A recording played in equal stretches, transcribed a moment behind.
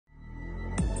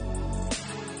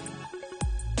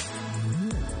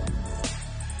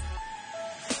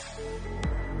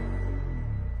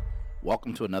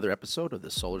Welcome to another episode of the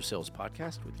Solar Sales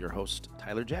Podcast with your host,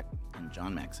 Tyler Jack and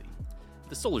John Maxey.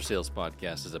 The Solar Sales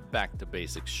Podcast is a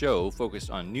back-to-basics show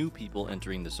focused on new people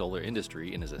entering the solar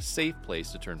industry and is a safe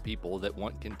place to turn people that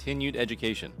want continued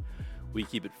education. We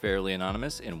keep it fairly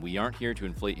anonymous, and we aren't here to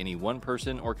inflate any one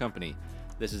person or company.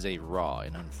 This is a raw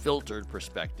and unfiltered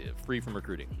perspective, free from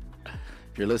recruiting.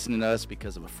 If you're listening to us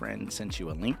because of a friend sent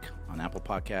you a link on Apple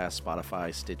Podcasts,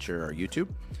 Spotify, Stitcher, or YouTube,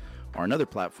 or another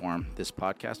platform, this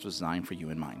podcast was designed for you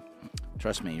in mind.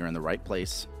 Trust me, you're in the right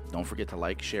place. Don't forget to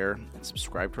like, share, and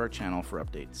subscribe to our channel for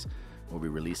updates. We'll be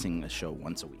releasing a show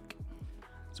once a week.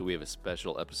 So we have a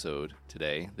special episode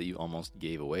today that you almost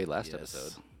gave away last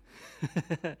episode.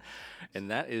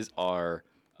 And that is our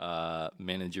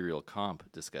managerial comp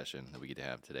discussion that we get to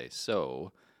have today.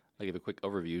 So I'll give a quick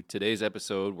overview. Today's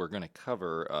episode, we're going to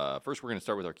cover, first we're going to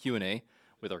start with our Q&A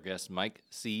with our guests Mike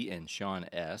C. and Sean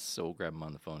S. So we'll grab them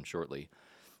on the phone shortly.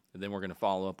 And then we're going to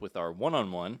follow up with our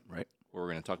one-on-one, right, where we're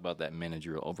going to talk about that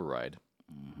managerial override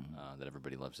that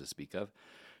everybody loves to speak of.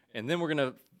 And then we're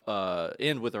going to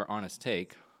end with our honest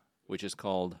take, which is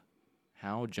called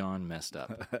How John Messed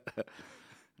Up.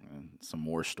 And some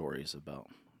more stories about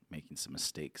making some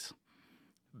mistakes.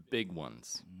 Big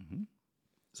ones. Mm-hmm.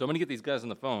 So I'm going to get these guys on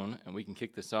the phone, and we can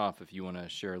kick this off if you want to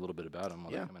share a little bit about them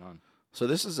while they're coming on. So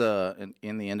this is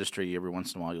in the industry, every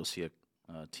once in a while you'll see a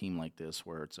team like this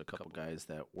where it's a couple guys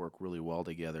that work really well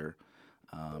together.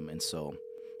 And so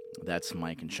that's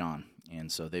Mike and Sean. And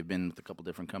so they've been with a couple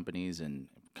different companies and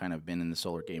kind of been in the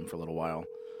solar game for a little while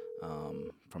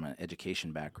from an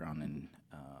education background and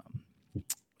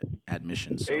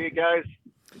admissions. Hey, guys.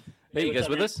 Hey, you guys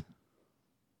with us?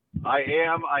 I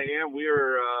am.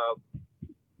 We're,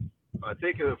 I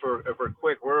think if we're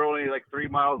quick, we're only like 3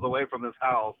 miles away from this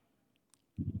house.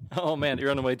 Oh, man, you're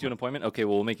on the way to an appointment? Okay,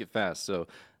 well, we'll make it fast. So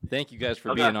thank you guys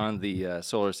for being on the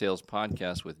Solar Sales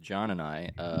Podcast with John and I.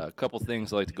 A couple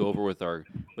things I'd like to go over with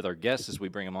our guests as we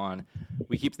bring them on.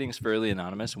 We keep things fairly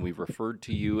anonymous, and we've referred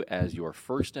to you as your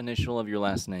first initial of your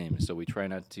last name. So we try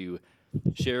not to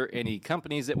share any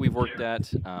companies that we've worked at.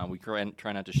 We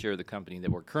try not to share the company that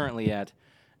we're currently at,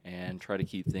 and try to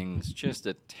keep things just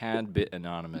a tad bit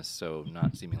anonymous, so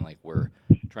not seeming like we're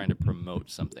trying to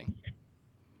promote something.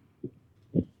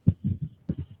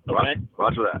 Okay.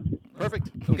 Roger that. Perfect.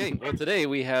 Okay, well, today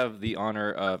we have the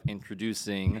honor of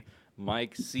introducing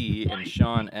Mike C. and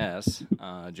Sean S.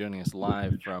 Joining us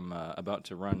live from about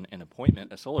to run an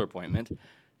appointment, a solar appointment.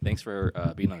 Thanks for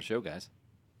being on the show, guys.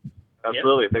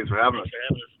 Absolutely. Yep. Thanks for having us.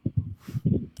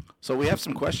 So we have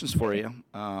some questions for you.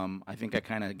 I think I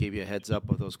kind of gave you a heads up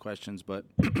of those questions, but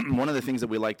one of the things that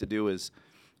we like to do is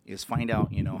find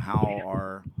out,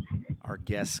 how our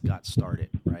guests got started,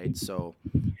 right? So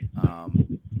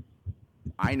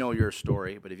I know your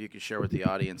story, but if you could share with the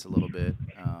audience a little bit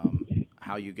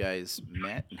how you guys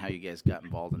met and how you guys got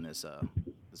involved in this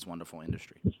wonderful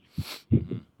industry.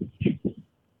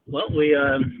 Well, we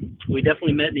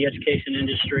definitely met in the education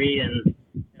industry and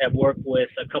have worked with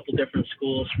a couple different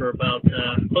schools for about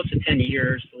close to 10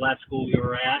 years. The last school we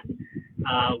were at,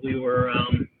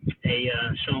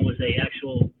 Sean was a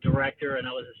actual director and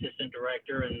I was assistant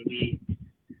director, and we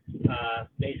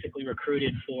basically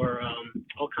recruited for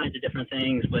all kinds of different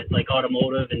things, but like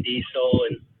automotive and diesel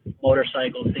and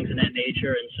motorcycles, things of that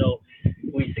nature. And so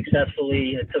we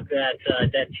successfully took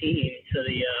that team to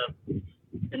the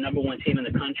number one team in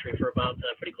the country for about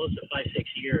pretty close to 5-6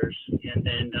 years. And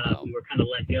then we were kind of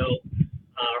let go.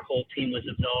 Our whole team was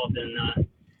absolved, and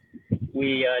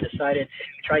we decided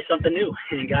to try something new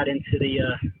and got into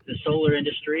the solar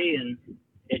industry, and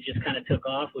it just kind of took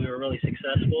off. We were really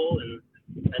successful, and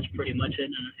that's pretty much it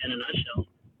in a nutshell.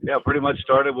 Yeah, pretty much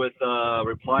started with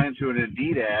replying to an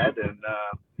Indeed ad, and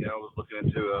was looking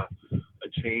into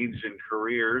a change in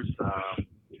careers.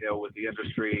 With the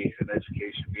industry and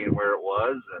education being where it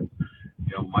was, and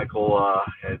Michael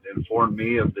had informed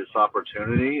me of this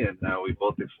opportunity, and we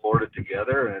both explored it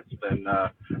together, and it's been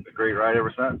a great ride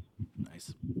ever since.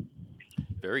 Nice.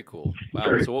 Very cool.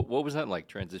 Wow. So what was that like,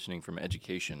 transitioning from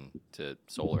education to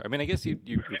solar? I mean, I guess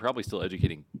you're probably still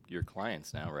educating your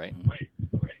clients now, right? Right.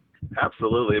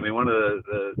 Absolutely. I mean, one of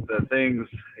the things,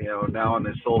 now in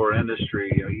the solar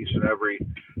industry, each and every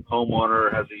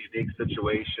homeowner has a unique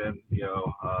situation.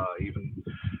 Even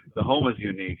the home is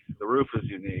unique. The roof is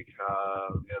unique.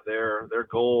 Their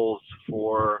goals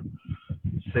for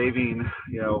saving,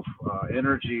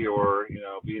 energy or,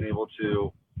 being able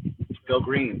to go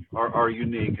green are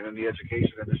unique. And in the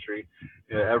education industry,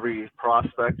 every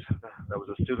prospect that was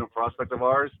a student prospect of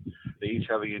ours, they each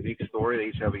have a unique story. They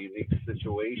each have a unique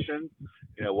situation,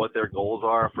 what their goals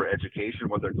are for education,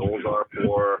 what their goals are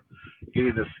for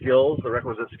getting the skills, the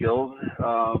requisite skills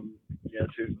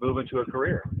to move into a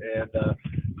career. And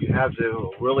you have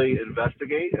to really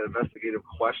investigate. Investigative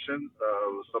questions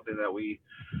was something that we,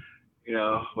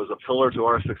 was a pillar to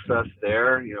our success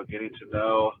there. Getting to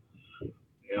know,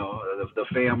 the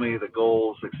family, the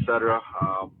goals, etc.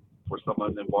 Where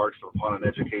someone embarks upon an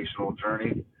educational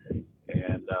journey,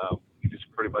 and we just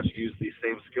pretty much use these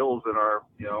same skills in our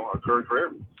current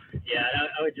career. Yeah,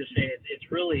 I would just say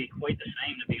it's really quite the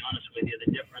same, to be honest with you.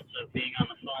 The difference of being on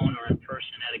the phone or in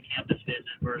person at a campus visit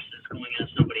versus going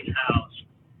into somebody's house.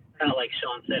 Kind of like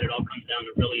Sean said, it all comes down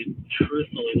to really,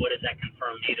 truthfully, what is that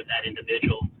confirmed need of that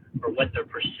individual, or what their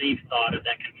perceived thought of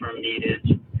that confirmed need is,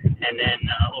 and then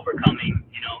overcoming,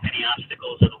 any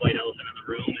obstacles of the white elephant in the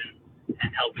room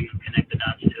and helping them connect the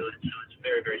dots to it. So it's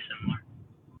very, very similar.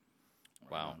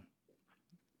 Wow.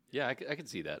 Yeah, I could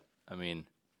see that. I mean,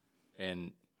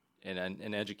 and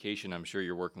in education, I'm sure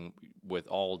you're working with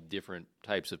all different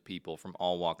types of people from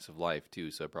all walks of life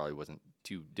too. So it probably wasn't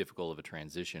too difficult of a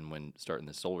transition when starting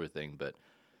the solar thing. But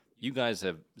you guys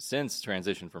have since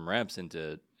transitioned from reps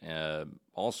into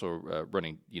also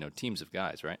running, teams of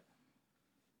guys, right?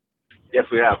 Yes,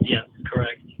 we have. Yeah,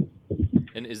 correct.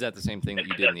 And is that the same thing that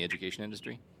you did in the education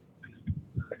industry?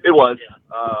 It was. Yeah.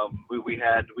 We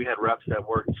had reps that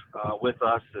worked with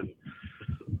us, and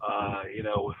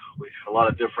a lot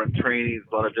of different trainings,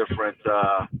 a lot of different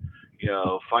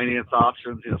finance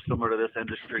options. Similar to this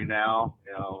industry now.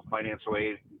 Financial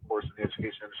aid, of course, in the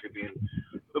education industry being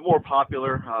the more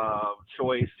popular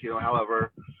choice.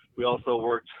 However, we also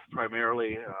worked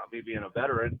primarily, me being a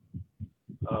veteran,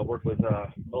 worked with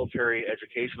military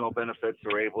educational benefits.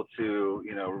 We're able to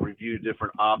review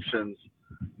different options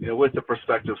with the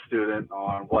prospective student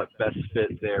on what best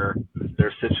fit their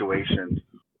situation.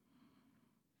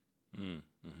 Mm-hmm.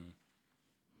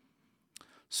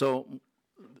 So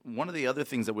one of the other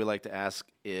things that we like to ask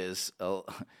is,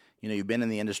 you've been in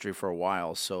the industry for a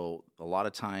while, so a lot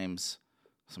of times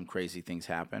some crazy things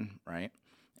happen, right?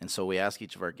 And so we ask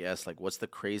each of our guests, what's the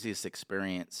craziest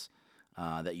experience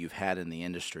that you've had in the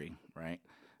industry, right?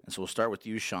 And so we'll start with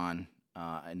you, Sean.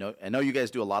 I know you guys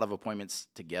do a lot of appointments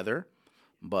together,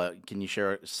 but can you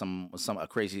share a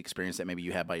crazy experience that maybe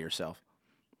you had by yourself?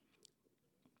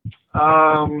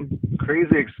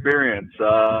 Crazy experience.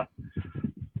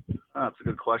 That's a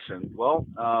good question. Well,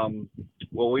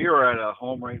 we are at a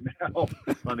home right now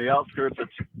on the outskirts of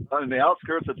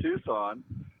Tucson,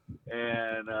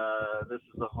 and this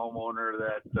is a homeowner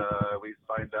that we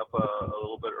signed up a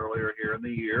little bit earlier here in the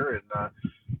year, and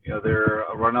they're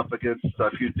run up against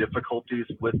a few difficulties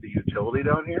with the utility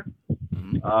down here.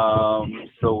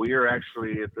 So we are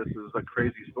actually, if this is a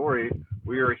crazy story,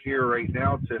 we are here right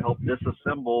now to help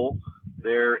disassemble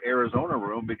their Arizona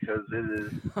room because it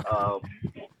is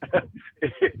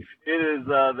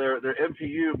their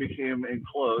MPU became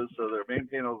enclosed, so their main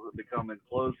panels have become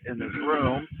enclosed in this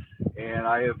room, and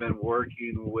I have been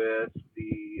working with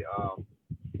the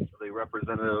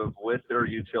representative with their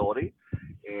utility,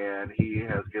 and he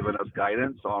has given us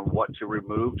guidance on what to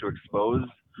remove to expose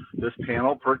this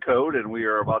panel per code, and we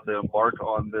are about to embark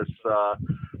on this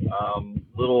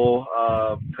little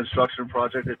construction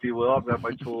project, if you will. I've got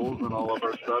my tools and all of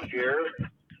our stuff here,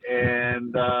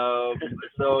 and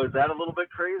so is that a little bit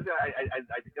crazy? I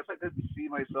guess I didn't see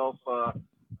myself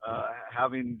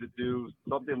having to do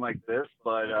something like this,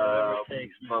 but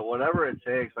whatever it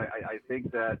takes, I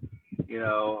think that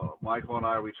Michael and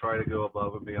I, we try to go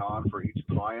above and beyond for each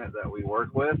client that we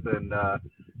work with, and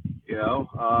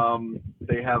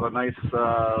they have a nice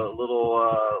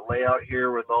little layout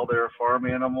here with all their farm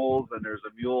animals, and there's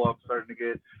a mule. I'm starting to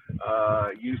get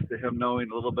used to him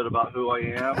knowing a little bit about who I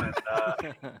am,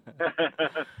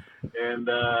 and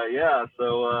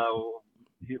so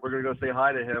we're gonna go say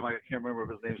hi to him. I can't remember if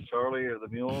his name's Charlie or the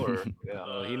mule, or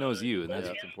Well, he knows you, and that's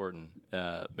what's important.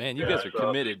 Man, you guys are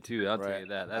committed too. I'll tell you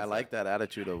that. I like that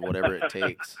attitude of whatever it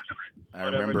takes. I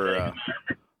remember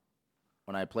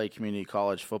when I played community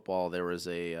college football, there was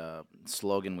a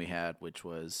slogan we had, which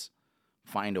was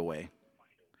 "Find a way."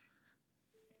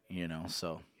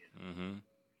 So. Mm-hmm.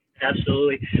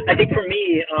 Absolutely. I think for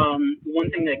me, one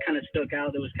thing that kind of stuck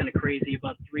out that was kind of crazy,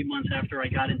 about 3 months after I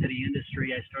got into the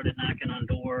industry, I started knocking on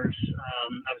doors.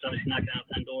 I was obviously knocking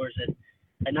on doors, and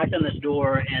I knocked on this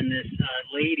door, and this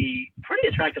lady, pretty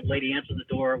attractive lady, answered the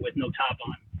door with no top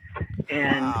on.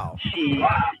 And wow. she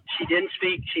didn't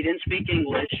speak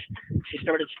English. She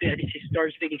started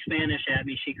speaking Spanish at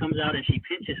me. She comes out and she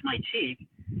pinches my cheek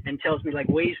and tells me,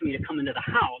 waves me to come into the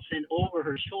house. And over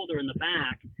her shoulder in the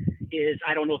back is,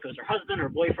 I don't know if it was her husband or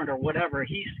boyfriend or whatever.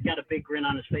 He's got a big grin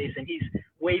on his face and he's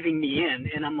waving me in.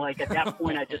 And I'm like, at that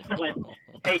point, I just went,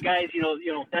 hey guys,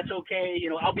 that's okay.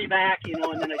 I'll be back.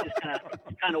 And then I just kind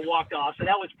of walked off. So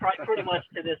that was pretty much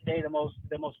to this day the most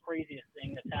craziest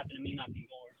thing that's happened to me knocking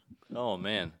doors. Oh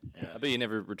man, I bet you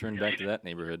never returned back to that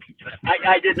neighborhood.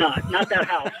 I did not that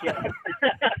house. Yeah.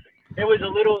 It was a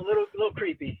little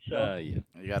creepy. So Yeah.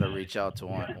 You got to reach out to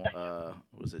one.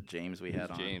 Was it James we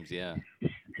had on? James, yeah. You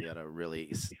got to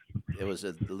really. It was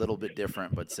a little bit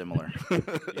different, but similar.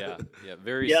 Yeah,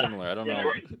 very similar. I don't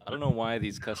know why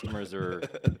these customers are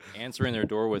answering their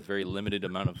door with very limited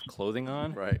amount of clothing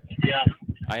on. Right. Yeah.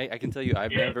 I can tell you,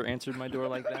 I've never answered my door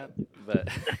like that, but.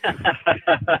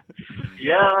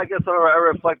 Yeah, I guess I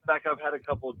reflect back. I've had a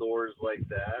couple of doors like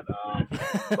that,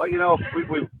 but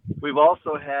we've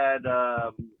also had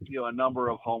a number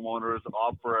of homeowners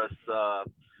offer us.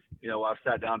 I've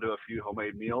sat down to a few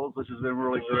homemade meals, which has been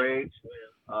really great.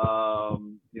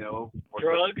 Drugs.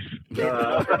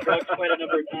 Drugs quite a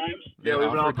number of times. Yeah,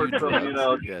 we've been offered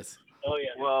some, Yes. Oh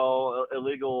yeah. well,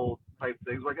 illegal type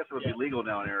things. Well, I guess it would be legal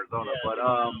now in Arizona, but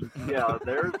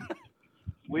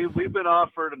we've been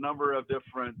offered a number of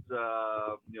different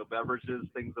beverages,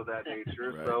 things of that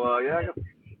nature. Right. So I guess it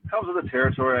comes with the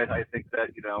territory. I think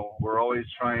that we're always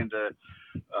trying to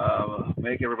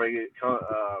make everybody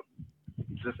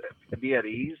just be at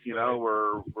ease.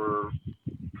 We're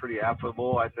pretty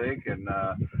affable, I think, and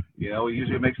we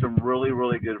usually make some really,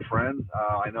 really good friends.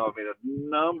 I know I've made a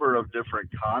number of different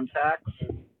contacts.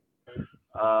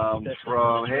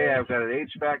 From hey, I've got an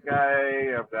HVAC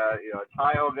guy, I've got a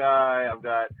tile guy, I've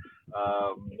got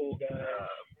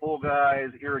pool guys,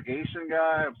 irrigation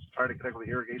guy. I'm trying to connect with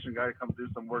the irrigation guy to come do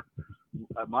some work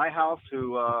at my house.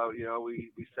 Who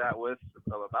we sat with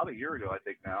about a year ago, I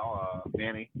think now.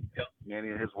 Manny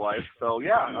and his wife. So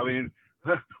yeah, I mean,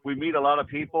 we meet a lot of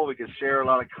people. We can share a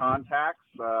lot of contacts.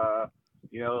 A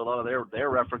lot of their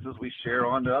references we share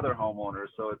on to other homeowners.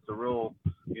 So it's a real,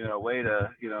 way to,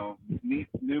 meet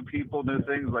new people, new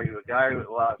things. Like the guy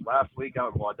last week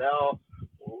out in Waddell,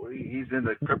 he's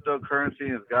into cryptocurrency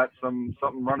and has got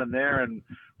something running there. And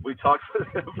we talked with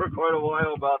him for quite a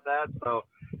while about that. So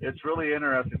it's really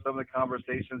interesting. Some of the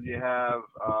conversations you have,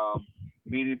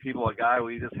 meeting people. A guy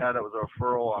we just had that was a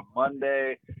referral on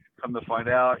Monday. Come to find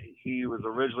out, he was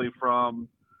originally from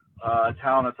a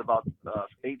town that's about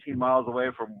 18 miles away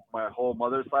from my whole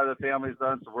mother's side of the family's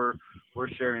done. So we're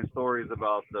sharing stories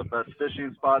about the best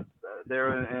fishing spots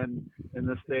there in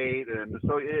the state, and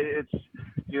so it's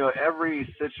every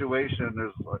situation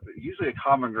there's usually a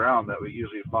common ground that we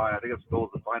usually find. I think it's goal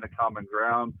to find a common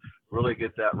ground, really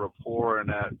get that rapport and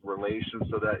that relation,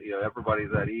 so that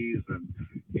everybody's at ease, and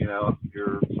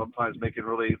you're sometimes making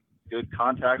really good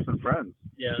contacts and friends.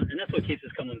 Yeah, and that's what keeps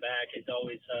us coming back. It's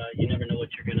always you never know what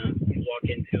you're gonna walk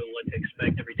into and what to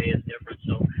expect. Every day is different,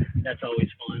 so that's always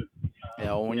fun. Yeah,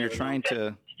 well, when you're trying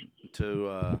to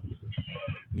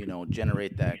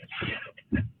generate that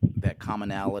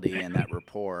commonality and that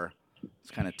rapport,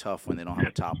 it's kind of tough when they don't have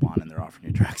a top on and they're offering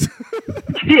you tracks.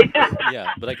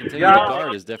 Yeah, but I can tell you the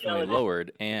guard is definitely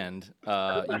lowered, and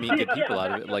you meet good people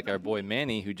out of it, like our boy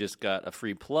Manny, who just got a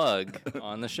free plug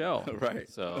on the show. Right.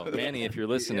 So, Manny, if you're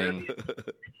listening.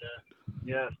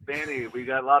 Yes, Manny, we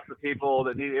got lots of people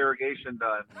that need irrigation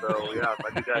done. So, yeah,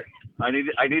 I need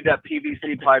that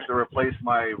PVC pipe to replace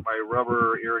my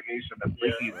rubber irrigation that's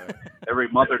leaking every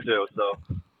month or two. So.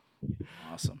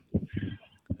 Awesome.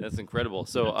 That's incredible.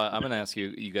 So I'm going to ask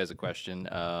you guys a question.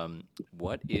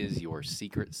 What is your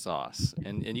secret sauce?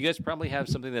 And you guys probably have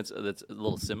something that's a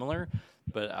little similar,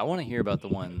 but I want to hear about the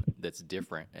one that's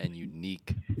different and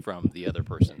unique from the other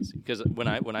person's. Because when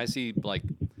I see like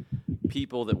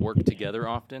people that work together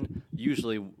often,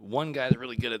 usually one guy's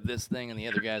really good at this thing and the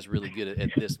other guy's really good at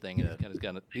this thing, and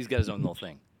he's got his own little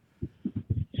thing.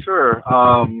 Sure.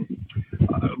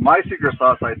 My secret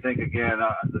sauce, I think, again,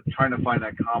 trying to find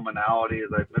that commonality,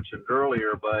 as I mentioned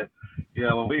earlier. But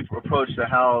when we approach the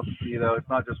house, it's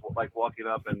not just like walking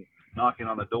up and knocking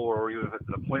on the door, or even if it's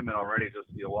an appointment already, just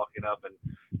walking up and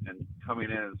coming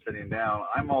in and sitting down.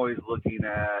 I'm always looking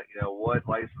at what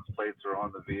license plates are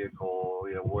on the vehicle,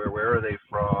 where are they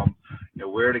from,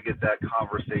 where to get that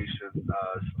conversation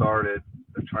started,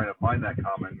 and trying to find that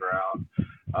common ground.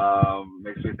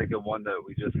 Makes me think of one that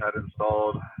we just had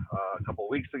installed a couple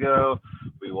weeks ago.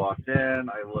 We walked in,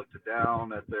 I looked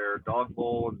down at their dog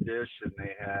bowl and dish, and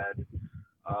they had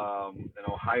an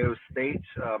Ohio State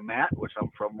mat, which I'm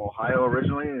from Ohio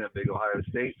originally, and a big Ohio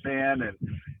State fan. And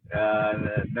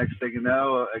next thing you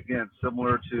know, again,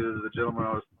 similar to the gentleman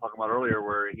I was talking about earlier,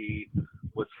 where he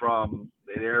was from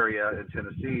the area in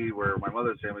Tennessee where my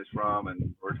mother's family's from,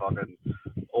 and we're talking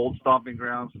old stomping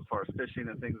grounds as far as fishing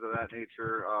and things of that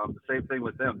nature. The same thing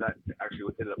with them. That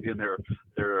actually ended up being their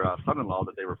son-in-law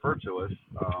that they referred to us.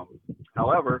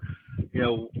 However,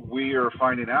 we are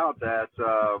finding out that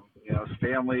his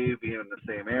family being in the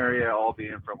same area, all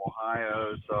being from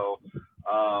Ohio, so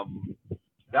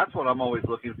that's what I'm always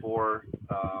looking for.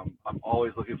 I'm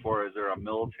always looking for, is there a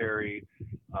military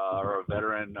or a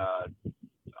veteran,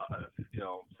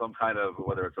 some kind of,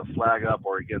 whether it's a flag up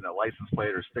or getting a license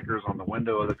plate or stickers on the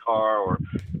window of the car, or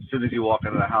as soon as you walk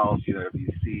into the house, if you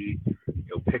see,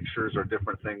 pictures or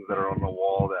different things that are on the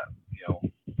wall that,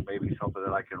 maybe something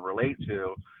that I can relate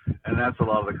to. And that's a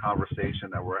lot of the conversation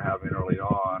that we're having early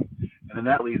on. And then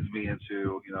that leads me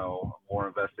into, more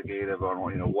investigative on,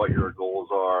 what your goals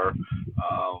are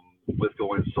with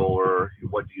going solar,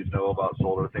 what do you know about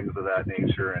solar, things of that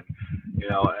nature. And,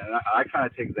 and I kind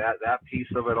of take that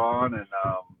piece of it on,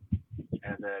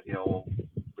 and then,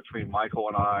 between Michael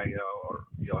and I,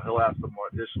 he'll ask some more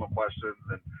additional questions.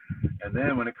 And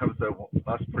then when it comes to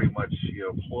us pretty much,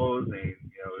 closing,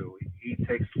 he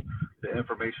takes the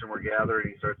information we're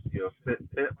gathering, he starts,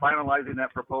 finalizing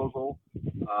that proposal.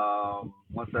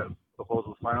 Once that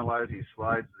proposal is finalized, he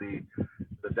slides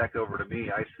the deck over to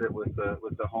me. I sit with the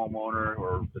homeowner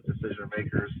or the decision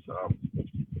makers,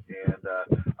 and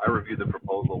I review the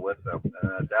proposal with them.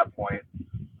 And at that point,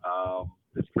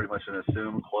 it's pretty much an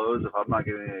assumed close. If I'm not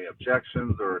getting any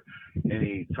objections or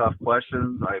any tough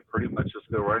questions, I pretty much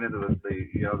just go right into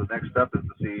the next step is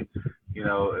to see,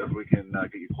 if we can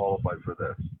get you qualified for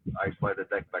this. I slide the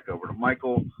deck back over to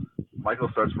Michael. Michael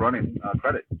starts running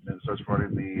credit and starts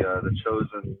running the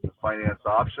chosen finance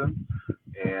option,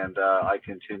 and I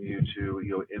continue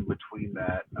to, in between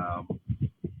that,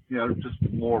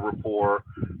 just more rapport,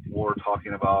 more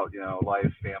talking about,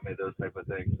 life, family, those type of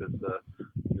things. It's a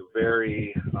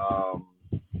very,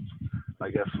 I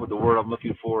guess what the word I'm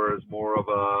looking for is more of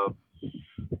a,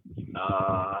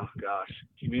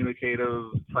 communicative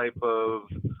type of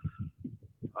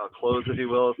close, if you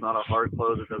will. It's not a hard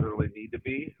close. It doesn't really need to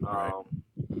be.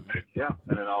 Yeah,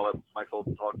 and then I'll let Michael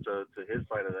talk to his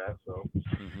side of that. So.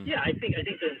 Yeah, I think that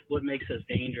what makes us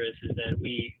dangerous is that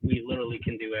we literally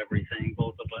can do everything,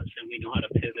 both of us, and we know how to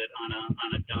pivot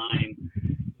on a dime,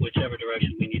 whichever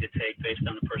direction we need to take based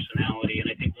on the personality. And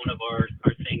I think one of our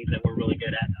things that we're really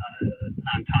good at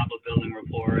on top of building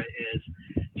rapport is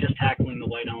just tackling the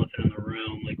white elephant in the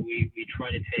room. Like we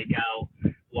try to take out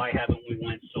why haven't we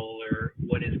went solar,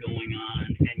 what is going on,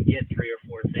 and get 3 or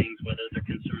 4 things, whether they're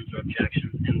concerns or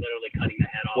objections, and literally cutting the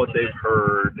head off what of they've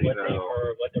heard, what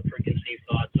their preconceived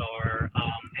thoughts are,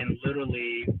 and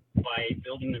literally by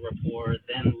building the rapport,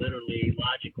 then literally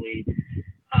logically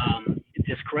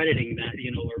discrediting that,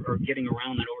 or getting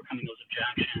around that, overcoming those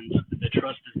objections. The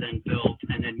trust is then built,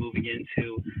 and then moving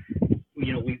into,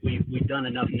 we've done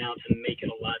enough now to make it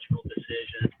a logical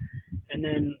decision. And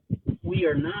then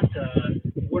we're not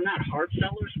hard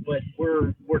sellers, but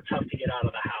we're tough to get out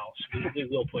of the house. We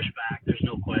will push back. There's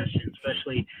no question.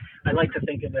 Especially, I like to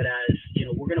think of it as,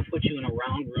 we're going to put you in a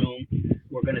round room.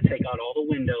 We're going to take out all the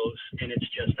windows, and it's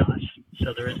just us.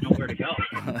 So there is nowhere to go.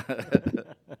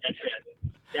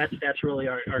 That's it. That's really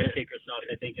our secret sauce,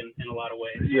 I think, in a lot of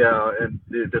ways. Yeah, and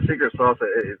the secret sauce,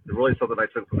 it's really something I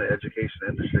took from the education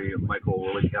industry, and Michael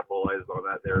really capitalized on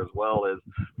that there as well, is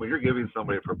when you're giving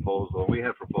somebody a proposal, we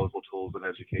have proposal tools in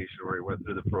education where we went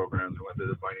through the programs, we went through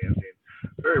the financing,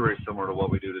 very, very similar to what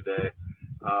we do today.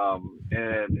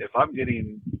 And if I'm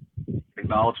getting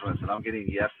acknowledgments and I'm getting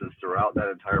yeses throughout that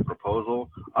entire proposal,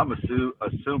 I'm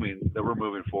assuming that we're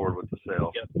moving forward with the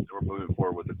sale. Yep. That we're moving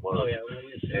forward with the close. Oh, yeah.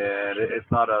 And it's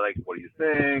not what do you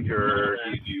think, or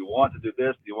do you want to do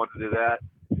this? Do you want to do that?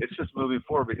 It's just moving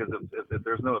forward, because if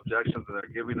there's no objections and they're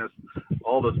giving us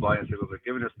all those buy-in signals, they're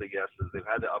giving us the yeses, they've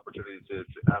had the opportunity to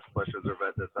ask questions or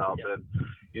vet this out, then,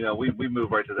 we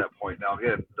move right to that point. Now,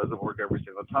 again, it doesn't work every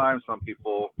single time. Some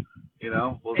people,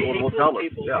 will tell us.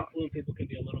 Yeah. People can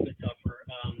be a little bit tougher.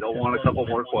 They'll want a couple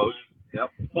more quotes. Yep.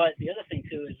 But the other thing,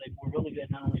 too, is we're really good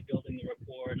not only building the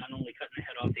rapport, not only cutting the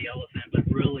head off the elephant, but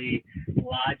really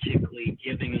logically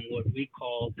giving them what we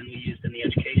called, and we used in the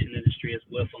education industry as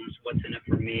WIFMs, what's in it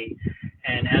for me.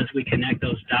 And as we connect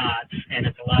those dots, and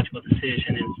it's a logical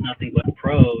decision, and it's nothing but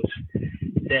pros,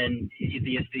 then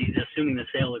assuming the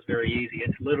sale is very easy.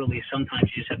 It's literally, sometimes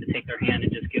you just have to take their hand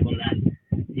and just give them that,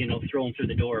 throw them through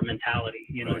the door mentality,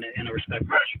 in a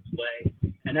respectful way.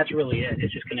 And that's really it.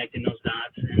 It's just connecting those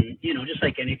dots. And, just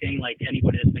like anything, like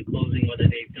anybody that's been closing, whether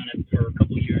they've done it for a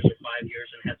couple of years or 5 years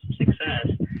and had some success,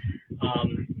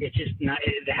 it's just not,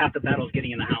 half the battle is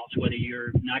getting in the house. Whether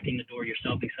you're knocking the door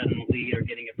yourself and setting the lead or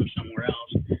getting it from somewhere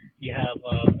else, you have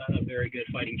a very good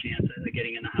fighting chance of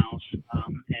getting in the house.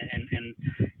 and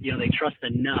they trust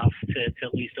enough to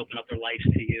at least open up their lives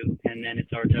to you. And then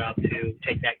it's our job to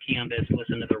take that canvas,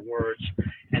 listen to their words,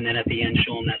 and then at the end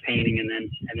show them that painting, and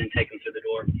then take them through the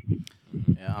door.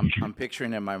 Yeah, I'm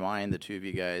picturing in my mind the two of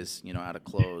you guys, at a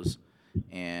close,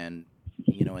 and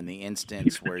in the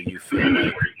instance where you feel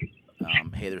like,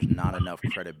 hey, there's not enough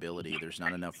credibility, there's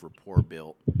not enough rapport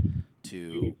built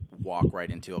to walk right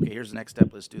into, okay, here's the next step,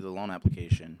 let's do the loan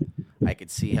application. I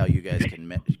could see how you guys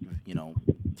can,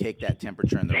 take that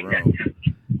temperature in the room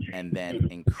and then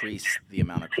increase the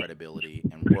amount of credibility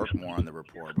and work more on the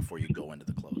rapport before you go into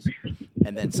the close.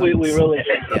 And then we really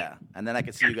yeah. And then I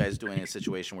could see you guys doing a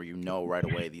situation where right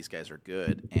away these guys are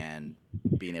good and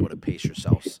being able to pace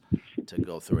yourselves to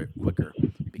go through it quicker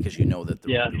because you know that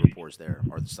the rapport's there,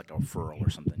 or it's like a referral or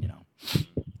something,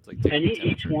 It's like and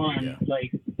each one,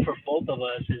 like for both of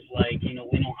us, is like, we know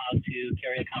how to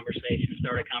carry a conversation,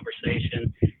 start a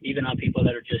conversation, even on people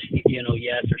that are just,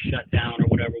 yes or shut down or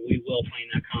whatever. We will find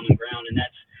that common ground, and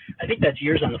I think that's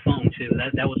years on the phone too.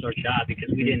 That was our job because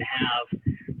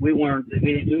we weren't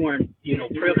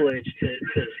privileged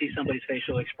to see somebody's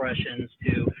facial expressions,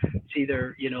 to see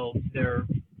their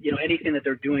anything that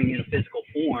they're doing in a physical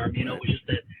form. It was just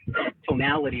the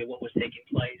tonality of what was taking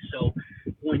place. So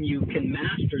when you can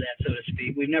master that, so to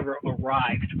speak, we've never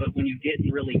arrived, but when you get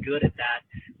really good at that,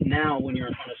 now when you're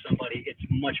in front of somebody, it's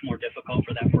much more difficult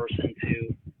for that person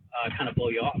to kind of blow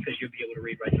you off because you'll be able to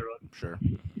read right through it. Sure.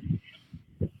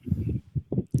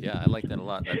 Yeah, I like that a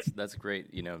lot. That's great.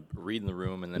 Reading the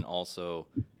room and then also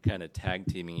kind of tag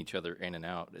teaming each other in and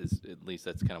out is, at least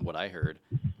that's kind of what I heard,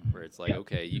 where it's like,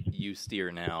 okay, you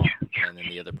steer now, and then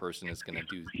the other person is going to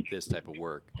do this type of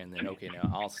work, and then okay, now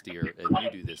I'll steer and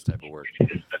you do this type of work,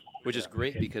 which is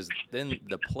great because then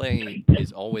the play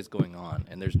is always going on,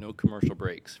 and there's no commercial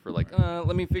breaks for like,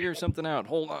 let me figure something out.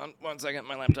 Hold on 1 second,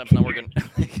 my laptop's not working.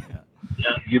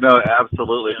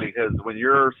 Absolutely, because when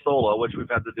you're solo, which we've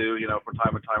had to do, from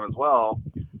time to time as well,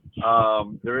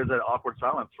 there is an awkward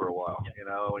silence for a while.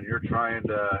 When you're trying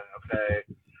to, okay,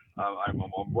 I'm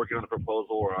working on a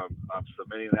proposal, or I'm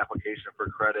submitting an application for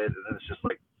credit, and then it's just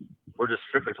like we're just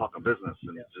strictly talking business,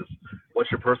 and it's just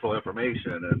what's your personal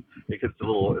information, and it gets a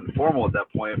little informal at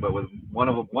that point. But with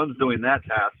one's doing that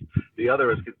task, the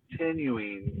other is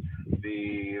continuing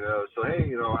the so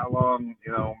hey, how long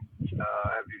have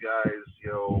you guys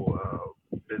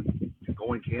been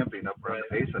going camping up around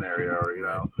the Payson area, or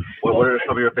what are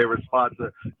some of your favorite spots?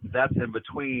 That's in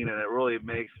between, and it really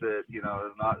makes it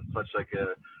not such like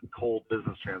a cold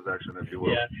business transaction, if you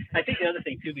will. Yeah, I think the other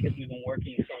thing too, because we've been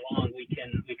working so long, we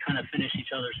kind of finish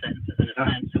each other's sentences in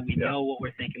a sense, so we know what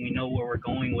we're thinking, we know where we're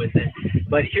going with it.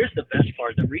 But here's the best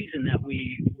part: the reason that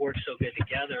we work so good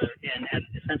together, and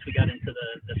since we got into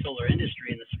the solar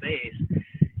industry and the space,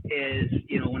 is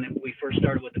when we first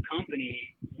started with the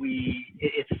company,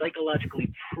 it's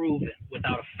psychologically proven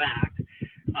without a fact.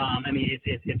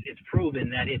 It's proven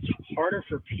that it's harder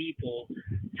for people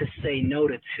to say no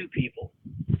to two people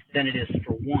than it is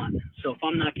for one. So if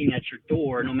I'm knocking at your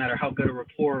door, no matter how good a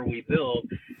rapport we build,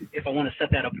 if I want to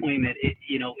set that appointment,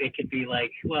 it could be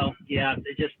like, well, yeah,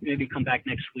 just maybe come back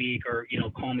next week, or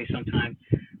call me sometime.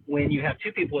 When you have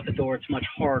two people at the door, it's much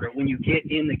harder. When you get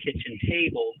in the kitchen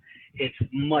table, it's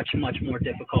much, much more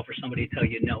difficult for somebody to tell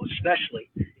you no, especially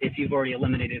if you've already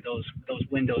eliminated those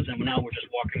windows, and now we're just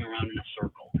walking around in a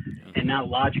circle. And now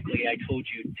logically, I told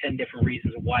you 10 different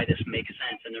reasons why this makes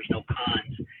sense, and there's no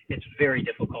cons. It's very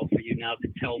difficult for you now to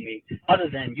tell me, other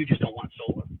than you just don't want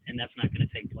solar, and that's not going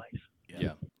to take place.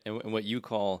 Yeah. And what you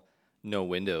call no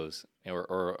windows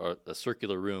or a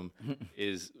circular room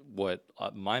is what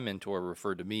my mentor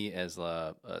referred to me as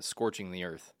scorching the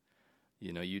earth.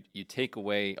 You take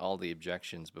away all the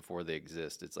objections before they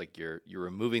exist. It's like you're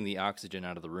removing the oxygen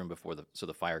out of the room so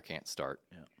the fire can't start.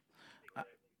 Yeah.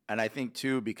 And I think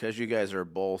too, because you guys are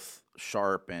both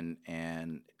sharp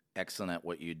and excellent at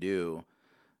what you do,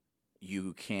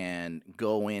 you can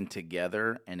go in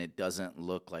together, and it doesn't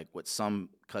look like what some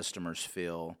customers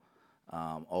feel.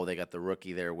 They got the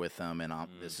rookie there with them, and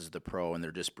this is the pro, and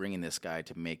they're just bringing this guy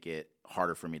to make it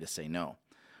harder for me to say no,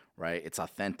 right? It's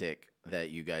authentic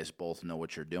that you guys both know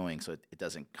what you're doing, so it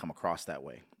doesn't come across that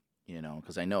way,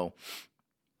 because I know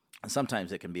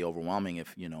sometimes it can be overwhelming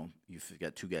if, you've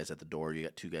got two guys at the door, you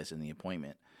got two guys in the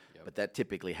appointment, but that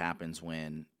typically happens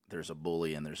when there's a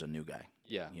bully and there's a new guy.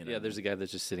 Yeah, there's a guy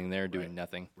that's just sitting there doing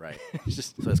nothing. Right.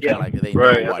 So it's kind of like they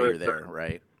know why you're there,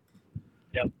 right?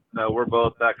 Yep. No, we're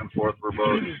both back and forth. We're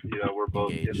both, Engaged.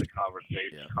 in the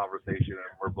conversation,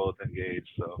 and we're both engaged.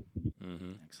 So,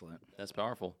 Excellent. That's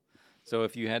powerful. So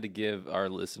if you had to give our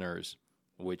listeners,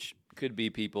 which could be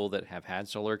people that have had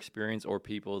solar experience or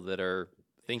people that are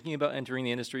thinking about entering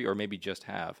the industry or maybe just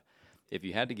have, if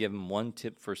you had to give them one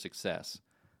tip for success,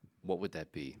 what would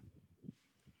that be?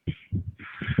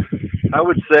 I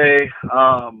would say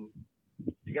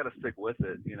you got to stick with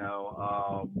it.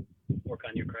 Work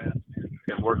on your craft.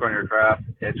 And work on your craft,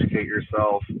 educate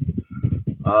yourself.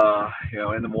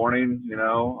 In the morning,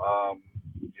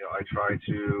 I try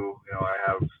to, I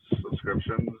have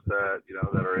subscriptions that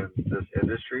are in this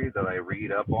industry that I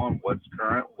read up on what's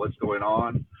current, what's going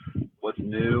on, what's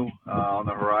new on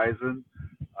the horizon.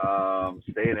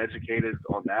 Staying educated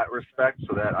on that respect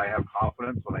so that I have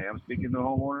confidence when I am speaking to a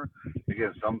homeowner.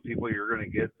 Again, some people you're going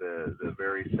to get the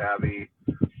very savvy,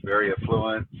 very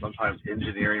affluent, sometimes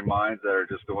engineering minds that are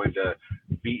just going to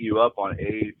beat you up on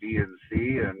A, B, and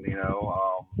C. And,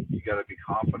 you got to be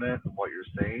confident in what you're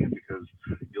saying because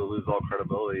you'll lose all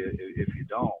credibility if you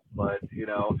don't. But,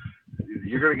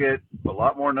 you're going to get a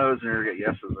lot more no's than you're going to get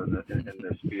yeses in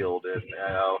this field. And,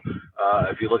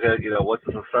 if you look at, what's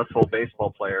a successful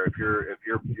baseball player, if you're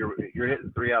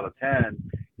hitting 3 out of 10,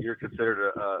 you're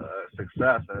considered a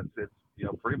success. And it's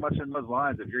pretty much in those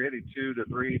lines. If you're hitting 2 to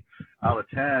 3 out of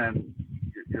 10,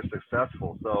 you're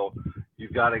successful. So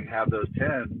you've got to have those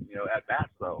 10, at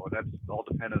bats though, and that's all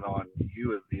dependent on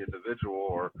you as the individual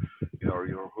or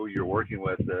who you're working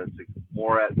with.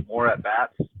 More at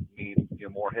bats mean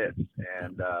more hits,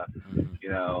 and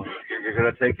you're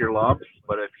going to take your lumps,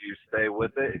 but if you stay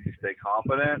with it, if you stay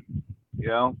confident,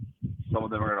 some of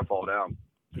them are going to fall down.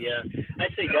 Yeah,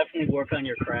 I'd say definitely work on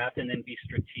your craft and then be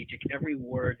strategic. Every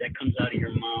word that comes out of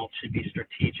your mouth should be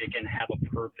strategic and have a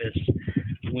purpose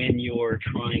when you're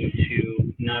trying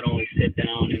to not only sit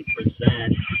down and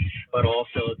present, but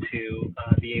also to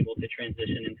be able to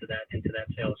transition into that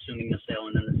sale, assuming the sale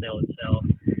and then the sale itself.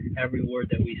 Every word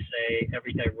that we say,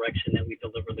 every direction that we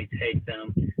deliberately take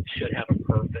them should have a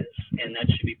purpose, and that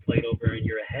should be played over in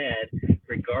your head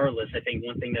regardless. I think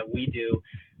one thing that we do,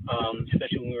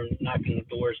 especially when we're knocking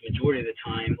the doors majority of the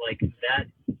time, like that,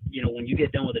 when you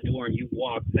get done with the door and you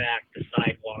walk back the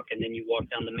sidewalk and then you walk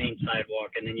down the main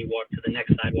sidewalk and then you walk to the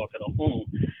next sidewalk of the home,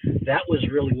 that was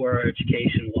really where our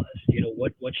education was.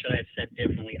 What should I have said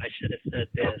differently? I should have said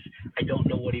this. I don't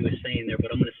know what he was saying there, but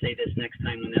I'm going to say this next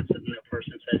time when that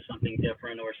person says something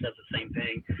different or says the same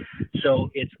thing.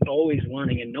 So it's always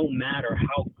learning, and no matter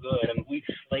how good, we've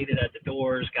slated at the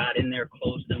doors, got in there,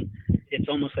 closed them. It's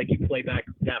almost like you play back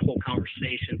that whole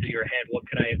conversation through your head. What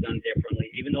could I have done differently?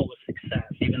 Even though it was success,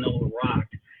 even though it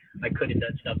rocked, I could have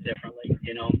done stuff differently,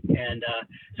 And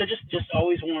so just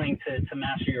always wanting to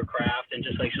master your craft. And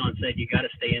just like Sean said, you got to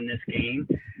stay in this game.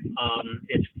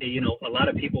 It's, a lot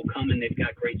of people come and they've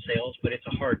got great sales, but it's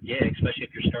a hard gig, especially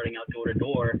if you're starting out door to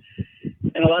door.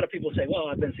 And a lot of people say, well,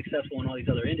 I've been successful in all these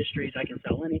other industries. I can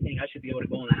sell anything. I should be able to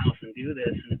go in the house and do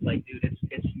this. And it's like, dude,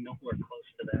 it's nowhere close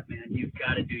to that, man. You've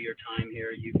got to do your time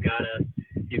here. You've got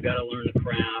to learn the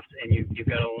craft, and you've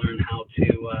got to learn how to,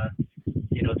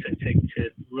 to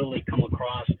really come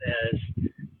across as,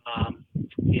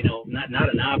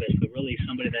 not a novice, but really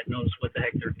somebody that knows what the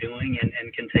heck they're doing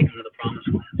and can take them to the promised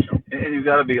land. So. And you've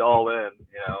got to be all in.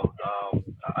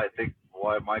 I think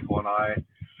why Michael and I,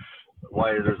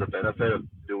 why there's a benefit of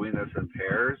doing this in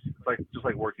pairs. It's just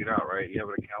like working out, right? You have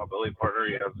an accountability partner.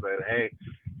 You have to say, hey,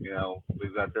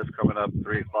 we've got this coming up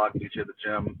 3:00. Meet you at the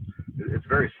gym. It's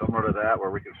very similar to that,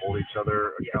 where we can hold each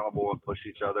other accountable and push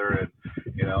each other. And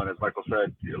as Michael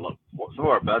said, some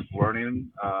of our best learning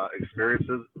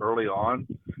experiences early on,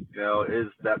 is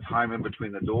that time in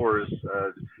between the doors.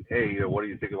 Hey, what do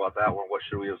you think about that one? What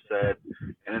should we have said?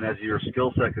 And then as your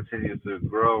skill set continues to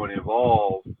grow and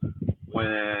evolve,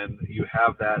 when you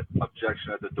have that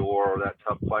objection at the door or that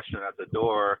tough question at the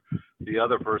door, the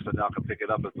other person now can pick it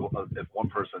up if one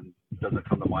person doesn't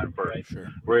come to mind first. Right, sure.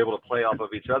 We're able to play off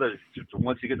of each other.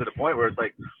 Once you get to the point where it's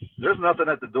like, there's nothing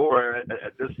at the door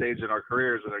at this stage in our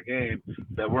careers and our game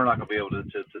that we're not going to be able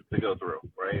to go through,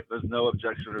 right? There's no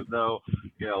objection. There's no,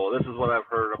 well, this is what I've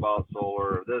heard about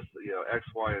solar, or this, X,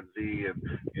 Y, and Z, and,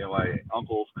 my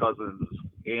uncle's cousin's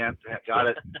aunt got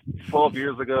it 12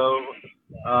 years ago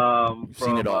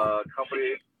from a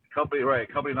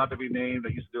company not to be named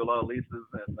that used to do a lot of leases,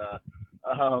 and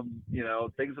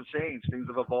things have changed, things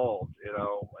have evolved,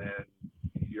 and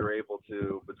you're able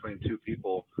to, between two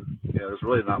people, there's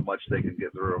really not much they can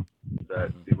get through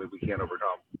that we can't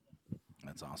overcome.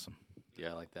 That's awesome.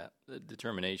 Yeah, I like that. The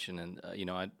determination, and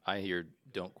I hear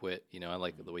don't quit. I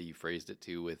like the way you phrased it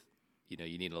too. With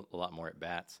you need a lot more at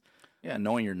bats. Yeah,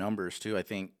 knowing your numbers too. I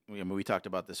think we talked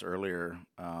about this earlier.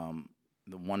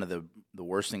 One of the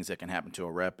worst things that can happen to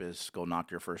a rep is go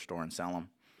knock your first door and sell them,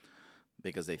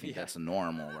 because they think that's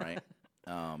normal, right?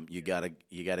 You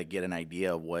gotta get an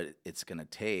idea of what it's gonna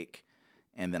take,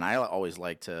 And then I always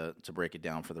like to break it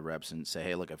down for the reps and say,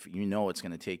 hey, look, if you know it's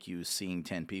going to take you seeing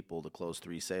 10 people to close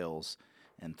 3 sales,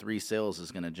 and 3 sales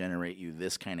is going to generate you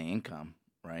this kind of income,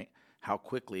 right? How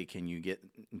quickly can you get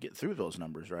through those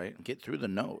numbers, right? Get through the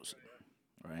no's,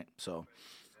 right? So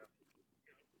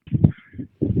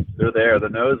they're there. The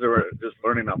no's are just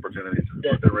learning opportunities.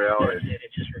 That's the reality.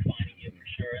 It's just refining you for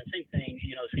sure. And same thing,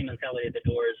 same mentality at the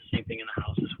door is the same thing in the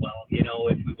house as well.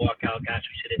 If we walk out, gosh,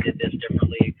 we should have did this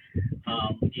differently.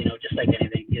 Just like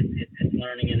anything, it's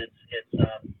learning and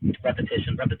it's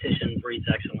repetition. Repetition breeds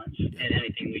excellence in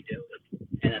anything we do,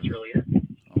 and that's really it.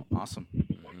 Oh, awesome.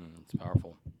 It's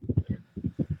powerful.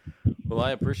 Well,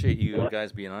 I appreciate you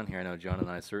guys being on here. I know John and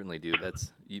I certainly do.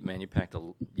 You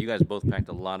guys both packed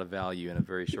a lot of value in a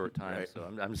very short time. Right. So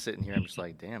I'm just sitting here. I'm just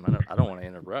like, damn, I don't want to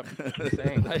interrupt.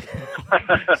 saying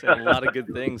a lot of good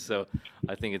things. So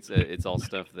I think it's all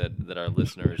stuff that our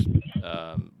listeners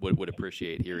would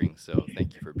appreciate hearing. So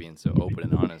thank you for being so open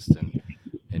and honest and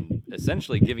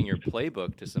essentially giving your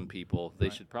playbook to some people. They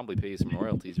should probably pay you some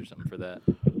royalties or something for that.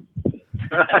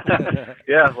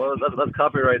 Yeah, well, let's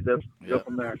copyright this. Go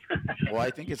from there. Well,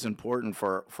 I think it's important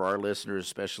for our listeners,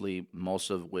 especially most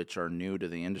of which are new to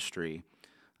the industry,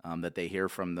 that they hear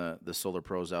from the solar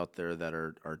pros out there that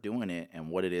are doing it and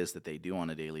what it is that they do on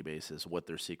a daily basis, what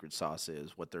their secret sauce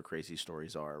is, what their crazy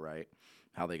stories are, right?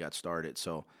 How they got started.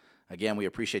 So, again, we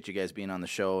appreciate you guys being on the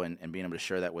show and being able to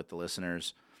share that with the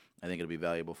listeners. I think it'll be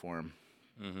valuable for them.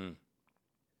 Mm-hmm.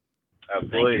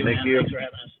 Absolutely. Thank you. Thanks for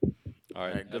having us. All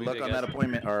right. Good luck on that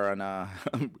appointment, or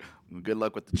on good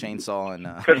luck with the chainsaw and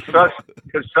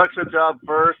construction job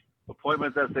first.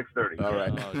 Appointments at 6:30. All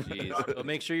right. Oh, jeez. Well,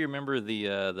 make sure you remember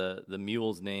the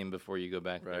mule's name before you go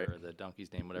back right. there, or the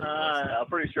donkey's name, whatever it was. I'm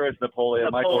pretty sure it's Napoleon.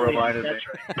 Michael reminded me.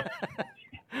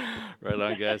 Right. Right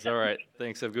on, guys. All right.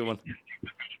 Thanks. Have a good one.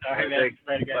 All right, man.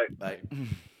 Later, guys. Bye.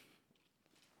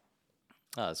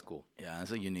 Oh, that's cool. Yeah,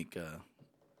 it's a unique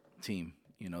team.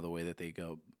 The way that they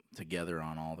go together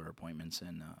on all their appointments,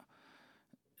 and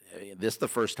this is the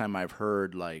first time I've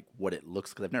heard like what it looks,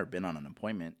 because I've never been on an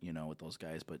appointment with those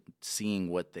guys, but seeing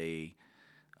what they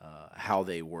how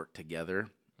they work together,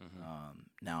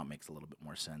 now it makes a little bit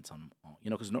more sense on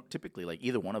because typically like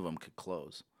either one of them could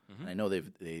close. And I know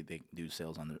they do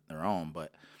sales on their own,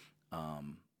 but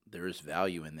there is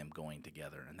value in them going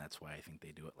together, and that's why I think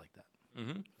they do it like that.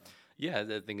 Yeah,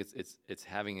 I think it's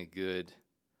having a good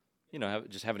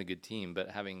just having a good team, but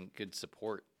having good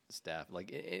support staff. Like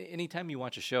anytime you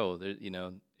watch a show, there,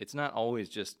 it's not always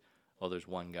just, there's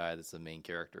one guy that's the main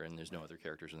character and there's no other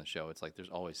characters in the show. It's like there's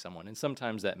always someone, and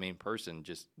sometimes that main person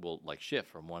just will like shift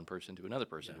from one person to another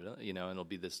person. And it'll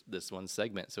be this one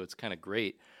segment. So it's kind of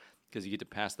great because you get to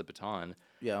pass the baton.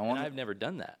 Yeah, and I've never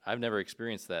done that. I've never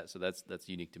experienced that, so that's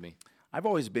unique to me. I've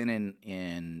always been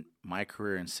in my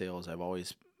career in sales. I've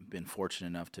always been fortunate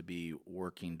enough to be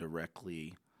working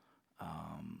directly.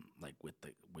 Like with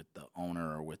the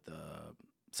owner or with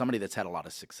somebody that's had a lot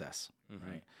of success,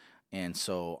 right? And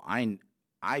so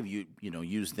I've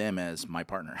used them as my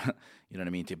partner, you know what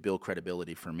I mean, to build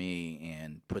credibility for me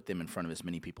and put them in front of as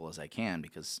many people as I can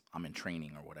because I'm in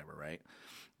training or whatever, right?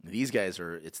 These guys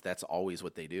that's always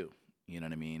what they do, you know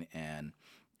what I mean, and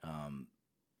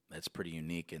that's pretty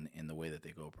unique in the way that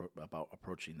they go about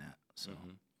approaching that. So.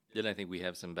 Then I think we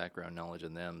have some background knowledge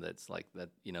in them that's like that,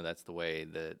 that's the way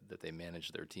that they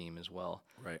manage their team as well.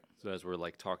 Right. So as we're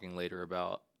like talking later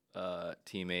about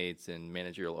teammates and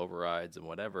managerial overrides and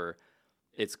whatever,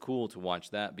 it's cool to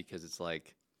watch that because it's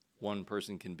like one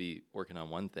person can be working on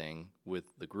one thing with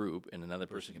the group and another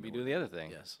person can be doing the other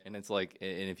thing. Yes. And it's like,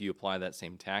 and if you apply that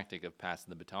same tactic of passing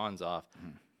the batons off,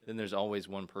 then there's always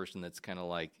one person that's kind of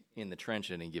like in the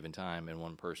trench at any given time and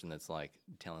one person that's like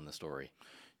telling the story.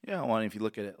 Yeah, well, if you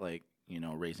look at it like,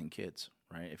 raising kids,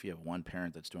 right? If you have one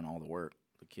parent that's doing all the work,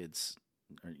 the kids,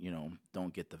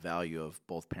 don't get the value of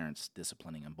both parents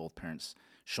disciplining and both parents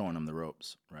showing them the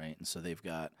ropes, right? And so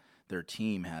their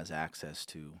team has access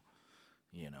to,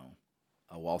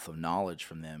 a wealth of knowledge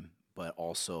from them, but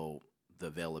also the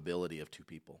availability of two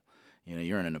people.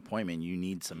 You're in an appointment, you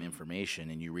need some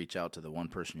information, and you reach out to the one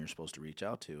person you're supposed to reach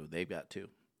out to. They've got two,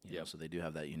 so they do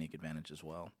have that unique advantage as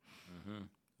well.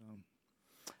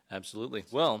 Absolutely.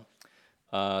 Well,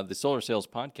 the Solar Sales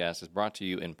Podcast is brought to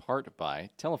you in part by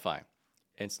Telefy.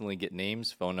 Instantly get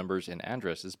names, phone numbers, and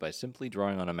addresses by simply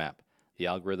drawing on a map. The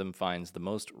algorithm finds the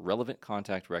most relevant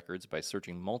contact records by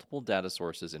searching multiple data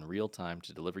sources in real time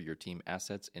to deliver your team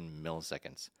assets in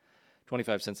milliseconds.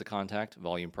 25 cents a contact,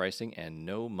 volume pricing, and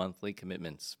no monthly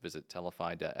commitments. Visit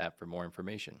telefy.app for more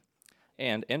information.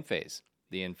 And Enphase.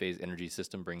 The Enphase energy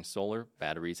system brings solar,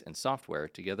 batteries, and software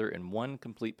together in one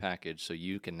complete package so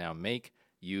you can now make,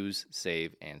 use,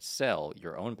 save, and sell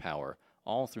your own power,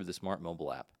 all through the smart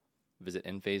mobile app. Visit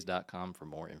enphase.com for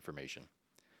more information.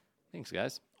 Thanks,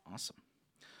 guys. Awesome.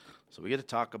 So we get to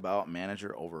talk about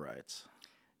manager overrides.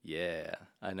 Yeah,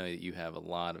 I know that you have a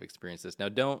lot of experience with this. Now,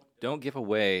 don't give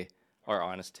away our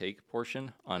honest take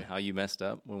portion on how you messed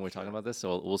up when we're talking about this.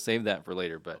 So we'll save that for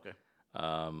later. But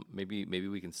maybe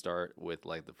we can start with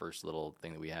like the first little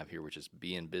thing that we have here, which is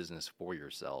be in business for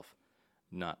yourself,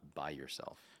 not by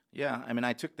yourself. Yeah, I mean,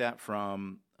 I took that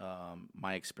from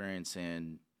my experience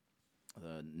in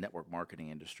the network marketing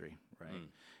industry, right?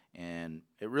 And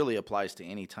it really applies to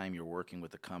any time you're working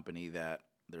with a company that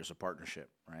there's a partnership,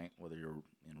 right? Whether you're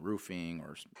in roofing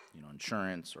or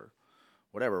insurance or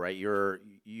whatever, right?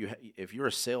 If you're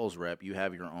a sales rep, you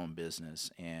have your own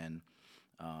business, and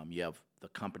you have the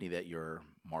company that you're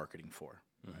marketing for,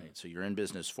 right? So you're in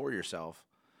business for yourself,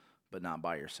 but not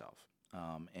by yourself.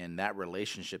 And that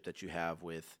relationship that you have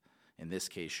with, in this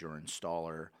case, your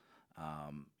installer,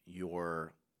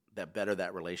 that better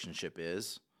that relationship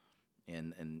is,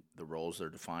 and the roles are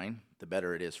defined, the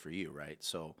better it is for you, right?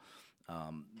 So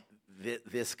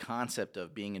this concept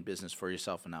of being in business for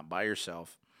yourself and not by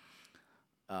yourself,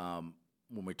 when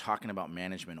we're talking about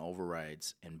management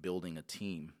overrides and building a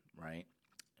team, right,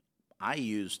 I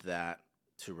used that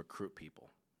to recruit people,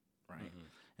 right?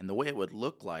 And the way it would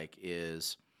look like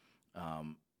is,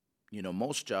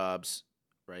 most jobs,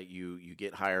 right, you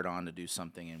get hired on to do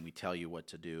something and we tell you what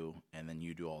to do and then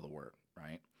you do all the work,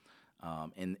 right?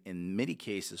 In many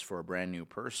cases for a brand new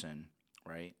person,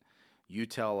 right, you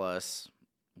tell us,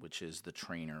 which is the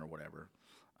trainer or whatever,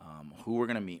 who we're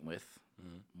going to meet with,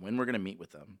 when we're going to meet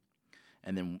with them,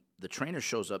 and then the trainer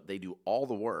shows up, they do all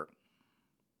the work,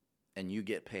 and you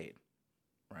get paid,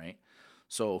 right?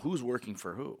 So who's working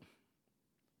for who?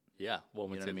 Yeah, well,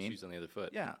 You know what I mean? shoes on the other foot.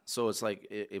 Yeah, so it's like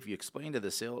if you explain to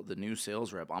the new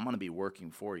sales rep, I'm going to be working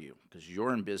for you because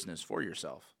you're in business for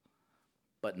yourself,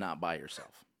 but not by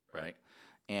yourself, right?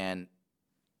 And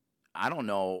I don't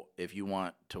know if you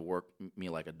want to work me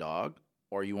like a dog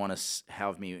or you want to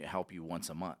have me help you once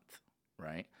a month,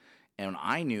 right? And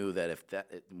I knew that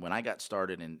when I got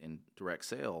started in direct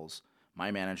sales,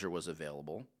 my manager was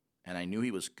available, and I knew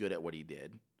he was good at what he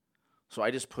did. So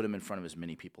I just put him in front of as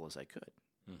many people as I could,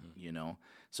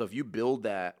 So if you build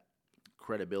that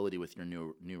credibility with your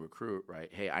new recruit, right?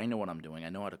 Hey, I know what I'm doing. I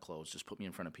know how to close. Just put me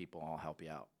in front of people. I'll help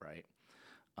you out, right?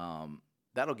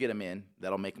 That'll get them in.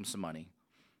 That'll make them some money,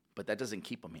 but that doesn't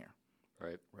keep them here,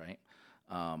 right?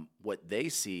 What they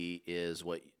see is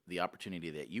what the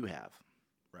opportunity that you have,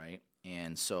 right?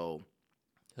 And so,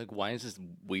 like, why is this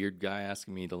weird guy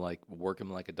asking me to like work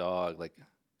him like a dog? Like,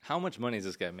 how much money is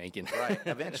this guy making? Right.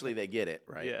 Eventually, they get it,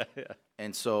 right? Yeah.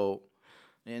 And so,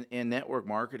 in network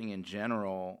marketing in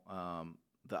general,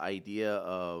 the idea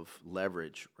of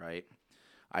leverage, right?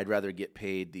 I'd rather get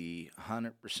paid the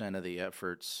 100% of the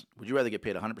efforts. Would you rather get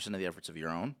paid 100% of the efforts of your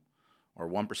own, or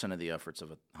 1% of the efforts of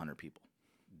 100 people?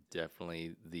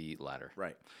 Definitely the latter.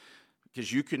 Right.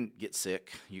 Because you can get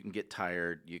sick, you can get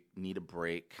tired, you need a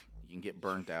break, you can get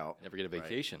burnt out. Never get a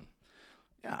vacation.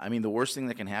 Yeah, I mean, the worst thing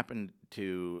that can happen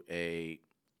to a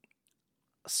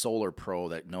solar pro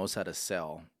that knows how to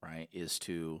sell, right, is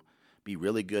to be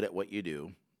really good at what you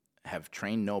do, have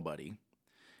trained nobody,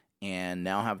 and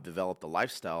now have developed a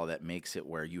lifestyle that makes it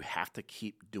where you have to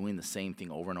keep doing the same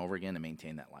thing over and over again to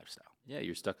maintain that lifestyle. Yeah,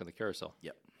 you're stuck on the carousel.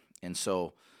 Yep. And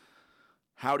so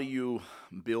how do you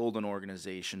build an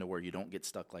organization to where you don't get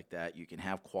stuck like that? You can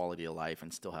have quality of life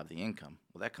and still have the income.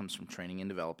 Well, that comes from training and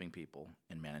developing people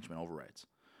and management overrides,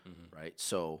 right?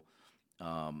 So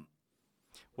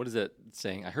what is that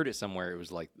saying? I heard it somewhere. It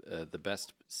was like the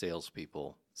best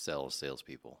salespeople sell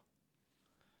salespeople.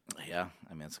 yeah,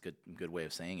 I mean, it's a good way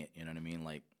of saying it. You know what I mean?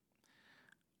 Like,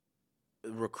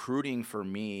 recruiting for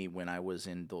me when I was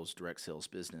in those direct sales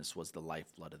business was the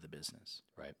lifeblood of the business.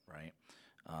 Right.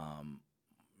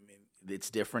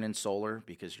 It's different in solar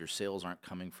because your sales aren't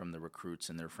coming from the recruits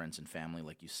and their friends and family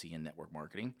like you see in network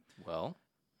marketing. Well,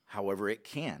 However, it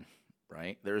can,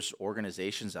 right? There's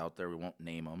organizations out there, we won't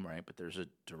name them, right? But there's a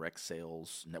direct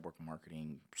sales network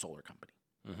marketing solar company.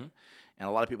 And a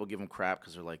lot of people give them crap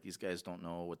because they're like, these guys don't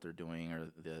know what they're doing, or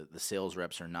the sales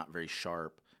reps are not very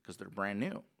sharp because they're brand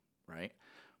new, right?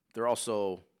 They're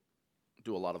also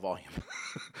do a lot of volume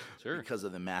Sure. because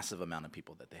of the massive amount of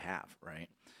people that they have, right?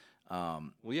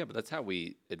 well, yeah, but that's how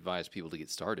we advise people to get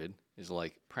started. Is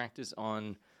like practice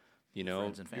on,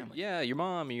 Friends and family. your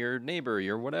mom, your neighbor,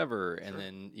 your whatever, and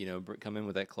then come in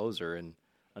with that closer. And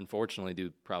unfortunately,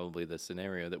 do probably the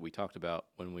scenario that we talked about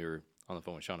when we were on the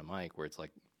phone with Sean and Mike, where it's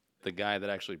like the guy that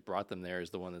actually brought them there is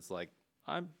the one that's like,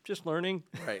 I'm just learning.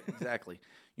 Right, exactly.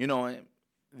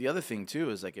 the other thing too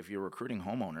is like if you're recruiting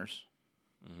homeowners,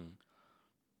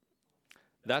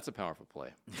 That's a powerful play.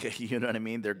 you know what I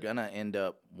mean? They're gonna end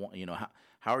up,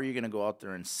 how are you gonna go out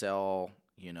there and sell,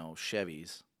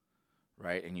 Chevys,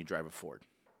 right? And you drive a Ford.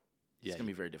 It's gonna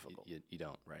be very difficult. You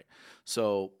don't. Right.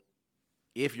 So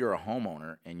if you're a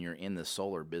homeowner and you're in the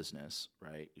solar business,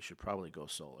 right, you should probably go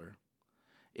solar.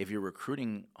 If you're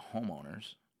recruiting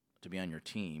homeowners to be on your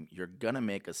team, you're going to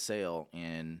make a sale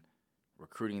in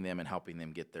recruiting them and helping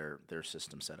them get their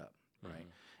system set up, right?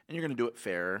 And you're going to do it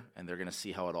fair, and they're going to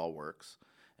see how it all works.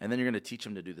 And then you're going to teach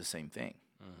them to do the same thing,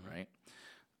 right?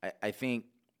 I think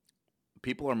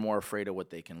people are more afraid of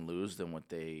what they can lose than what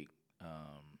they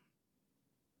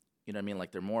you know what I mean?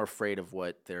 Like they're more afraid of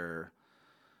what they're,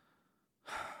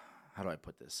 how do I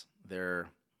put this? They're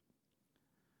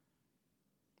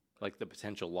like the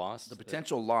potential loss. The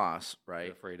potential loss, right?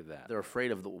 They're afraid of that. They're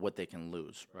afraid of what they can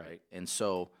lose, right? And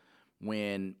so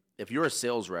if you're a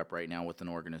sales rep right now with an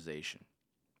organization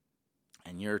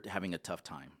and you're having a tough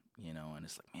time, and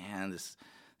it's like, man, this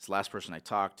last person I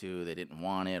talked to, they didn't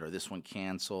want it, or this one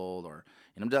canceled, or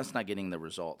I'm just not getting the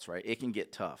results, right? It can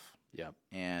get tough. Yeah.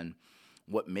 And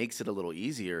what makes it a little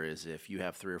easier is if you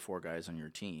have 3 or 4 guys on your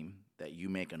team that you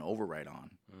make an override on.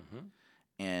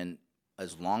 And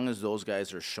as long as those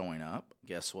guys are showing up,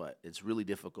 guess what? It's really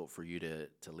difficult for you to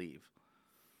leave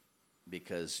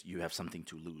because you have something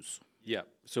to lose. Yeah.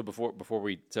 So before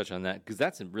we touch on that, because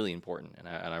that's really important, and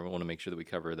I want to make sure that we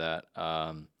cover that.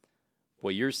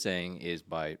 What you're saying is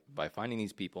by finding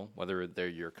these people, whether they're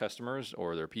your customers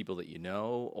or they're people that you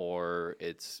know, or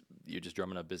you're just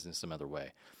drumming up business some other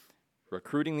way,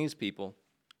 recruiting these people,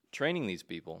 training these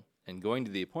people, and going to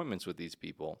the appointments with these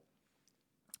people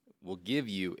will give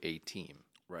you a team.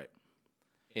 Right.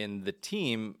 In the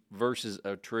team versus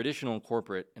a traditional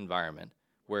corporate environment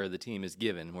where the team is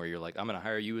given, where you're like, I'm going to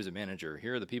hire you as a manager.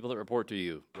 Here are the people that report to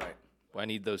you. Right. I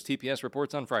need those TPS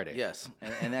reports on Friday. Yes,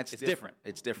 and that's it's different.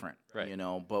 It's different, right?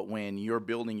 But when you're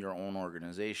building your own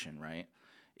organization, right?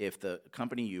 If the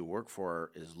company you work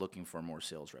for is looking for more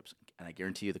sales reps, and I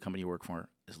guarantee you the company you work for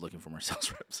is looking for more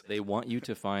sales reps. They want you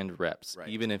to find reps, right.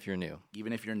 Even if you're new.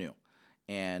 Even if you're new.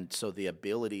 And so the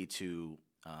ability to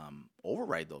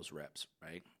override those reps,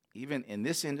 right? Even in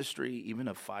this industry, even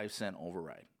a 5-cent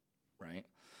override, right?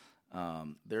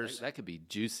 That could be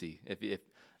juicy. If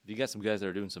you got some guys that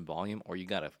are doing some volume, or you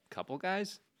got a couple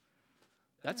guys,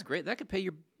 that's great. That could pay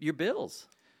your bills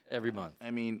every month.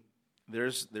 I mean,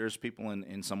 there's people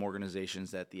in some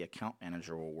organizations that the account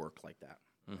manager will work like that,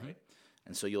 right?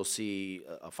 And so you'll see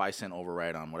a 5-cent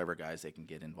override on whatever guys they can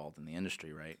get involved in the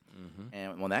industry, right?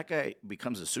 And when that guy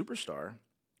becomes a superstar,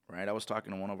 right? I was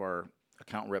talking to one of our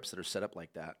account reps that are set up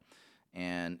like that,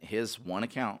 and his one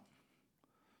account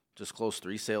just closed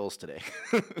 3 sales today,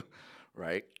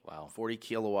 right? Wow. 40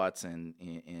 kilowatts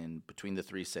in between the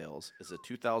 3 sales is a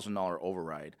 $2,000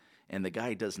 override, and the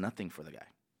guy does nothing for the guy.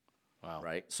 Wow.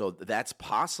 Right? So that's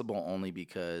possible only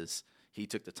because he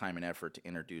took the time and effort to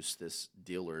introduce this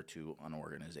dealer to an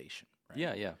organization. Right?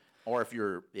 Yeah, yeah. Or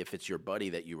if it's your buddy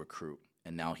that you recruit,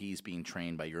 and now he's being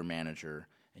trained by your manager,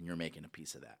 and you're making a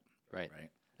piece of that. Right.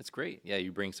 Right. That's great. Yeah,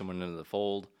 you bring someone into the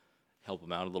fold, help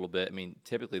them out a little bit. I mean,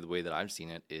 typically the way that I've seen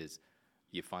it is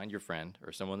you find your friend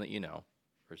or someone that you know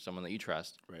or someone that you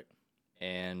trust. Right.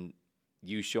 And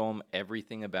you show them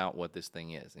everything about what this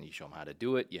thing is, and you show them how to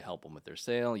do it. You help them with their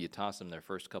sale. You toss them their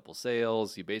first couple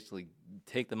sales. You basically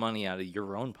take the money out of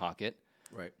your own pocket,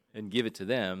 right, and give it to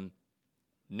them,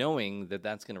 knowing that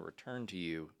that's going to return to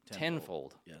you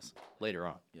tenfold. Yes. Later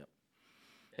on. Yep.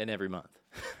 And every month.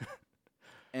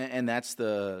 and that's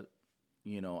the,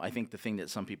 I think the thing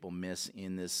that some people miss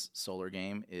in this solar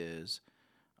game is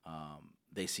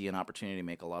they see an opportunity to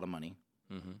make a lot of money.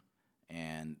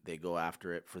 And they go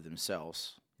after it for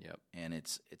themselves. Yep. And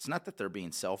it's not that they're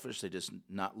being selfish; they're just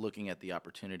not looking at the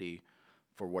opportunity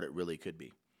for what it really could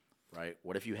be, right?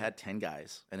 What if you had 10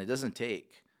 guys, and it doesn't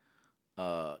take,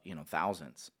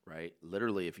 thousands, right?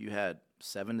 Literally, if you had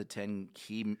 7 to 10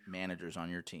 key managers on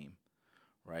your team,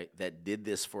 right, that did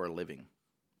this for a living,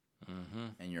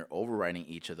 and you're overriding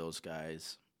each of those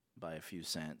guys by a few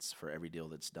cents for every deal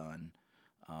that's done.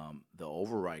 The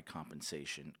override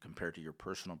compensation compared to your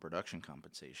personal production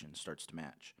compensation starts to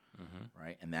match,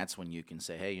 right? And that's when you can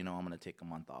say, hey, I'm going to take a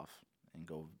month off and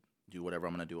go do whatever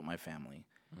I'm going to do with my family,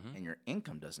 and your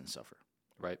income doesn't suffer.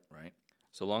 Right. Right.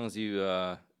 So long as you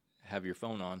have your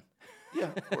phone on. Yeah,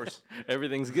 of course.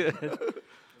 Everything's good.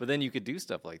 But then you could do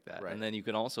stuff like that. Right. And then you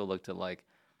can also look to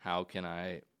how can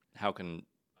I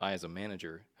as a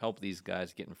manager help these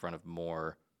guys get in front of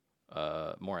more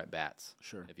at bats,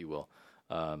 Sure, if you will.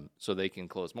 so they can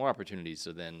close more opportunities.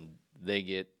 So then they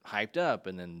get hyped up,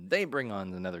 and then they bring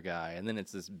on another guy, and then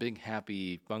it's this big,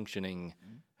 happy, functioning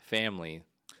family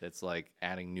that's like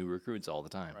adding new recruits all the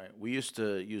time. Right. We used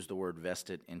to use the word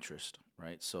vested interest,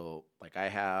 right? So like I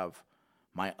have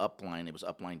my upline, it was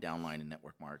upline, downline in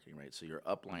network marketing, right? So your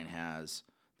upline has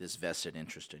this vested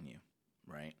interest in you,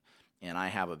 right? And I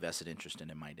have a vested interest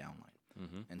in my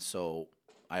downline. And so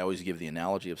I always give the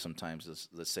analogy of sometimes,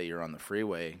 let's say you're on the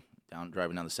freeway,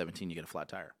 driving down the 17, you get a flat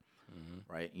tire,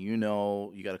 right? You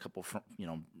know, you got a couple,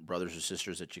 brothers or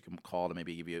sisters that you can call to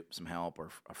maybe give you some help, or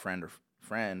a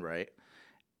friend, right?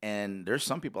 And there's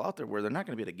some people out there where they're not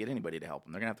going to be able to get anybody to help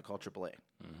them. They're going to have to call AAA,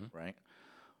 right?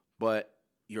 But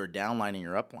your downline and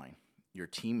your upline, your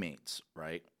teammates,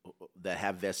 right, that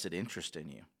have vested interest in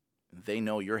you, they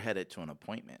know you're headed to an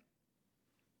appointment,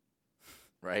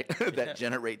 right? That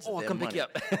generates I'll them come money.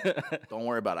 pick you up. Don't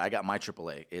worry about it. I got my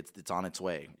AAA. It's on its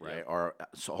way, right? Yep. Or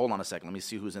so hold on a second. Let me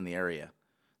see who's in the area.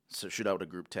 So shoot out a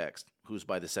group text. Who's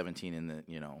by the 17 in the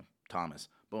Thomas?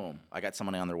 Boom. I got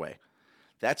somebody on their way.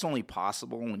 That's only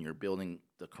possible when you're building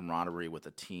the camaraderie with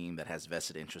a team that has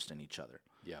vested interest in each other.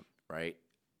 Yeah. Right?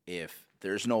 If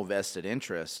there's no vested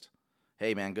interest,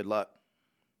 hey man, good luck,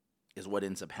 is what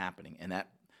ends up happening. And that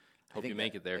Hope you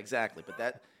make it there. Exactly. But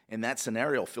that in that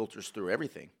scenario filters through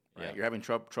everything. Right? Yeah. You're having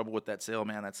trouble with that sale,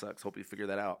 man, that sucks. Hope you figure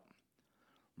that out.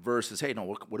 Versus, hey, no,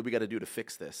 what do we got to do to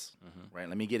fix this? Right?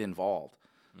 Let me get involved.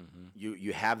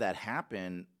 You have that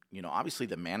happen. Obviously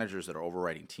the managers that are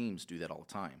overriding teams do that all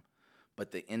the time.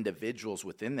 But the individuals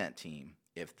within that team,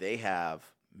 if they have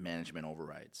management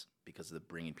overrides because of the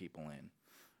bringing people in,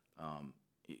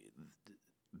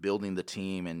 building the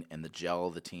team and the gel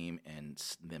of the team and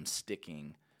them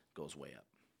sticking goes way up.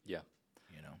 Yeah.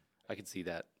 I could see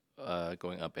that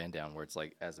going up and down, where it's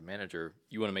like, as a manager,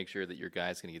 you want to make sure that your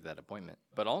guy's going to get that appointment.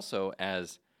 But also,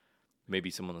 as maybe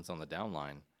someone that's on the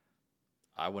downline,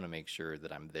 I want to make sure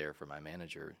that I'm there for my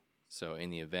manager. So in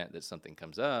the event that something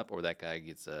comes up, or that guy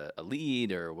gets a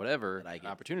lead or whatever,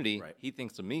 opportunity, right. He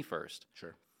thinks of me first.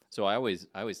 Sure. So I always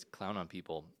clown on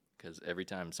people, because every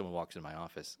time someone walks into my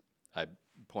office, I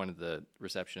point at the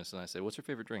receptionist and I say, "What's your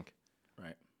favorite drink?"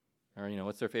 Right. Or,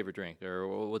 what's their favorite drink?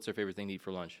 Or what's their favorite thing to eat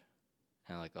for lunch?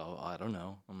 And I'm like, "Oh, I don't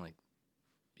know." I'm like,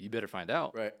 "You better find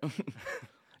out." Right.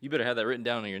 You better have that written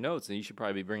down in your notes, and you should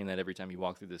probably be bringing that every time you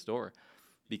walk through this door.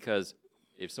 Because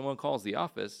if someone calls the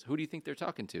office, who do you think they're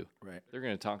talking to? Right. They're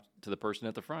going to talk to the person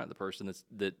at the front, the person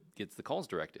that gets the calls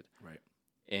directed. Right.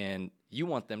 And you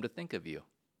want them to think of you.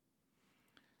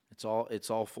 It's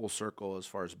all full circle as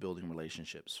far as building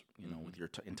relationships, with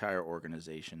your entire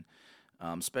organization,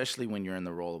 especially when you're in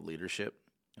the role of leadership.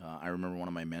 I remember one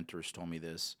of my mentors told me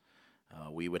this.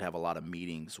 We would have a lot of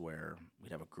meetings where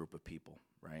we'd have a group of people,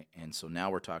 right? And so now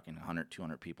we're talking 100,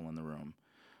 200 people in the room.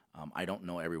 I don't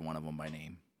know every one of them by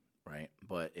name, right?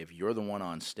 But if you're the one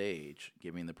on stage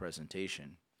giving the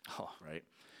presentation, right,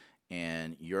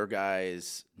 and your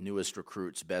guy's newest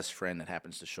recruit's best friend that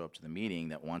happens to show up to the meeting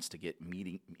that wants to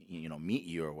meet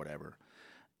you or whatever,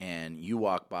 and you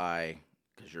walk by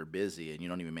because you're busy and you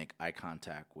don't even make eye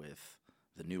contact with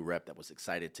the new rep that was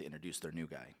excited to introduce their new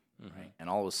guy, right? And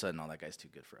all of a sudden, that guy's too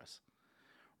good for us,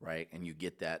 right? And you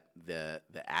get that the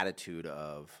attitude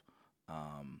of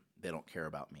they don't care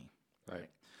about me, right?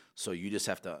 So you just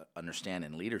have to understand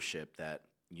in leadership that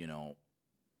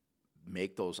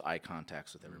make those eye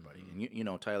contacts with everybody.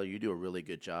 And Tyler, you do a really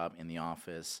good job in the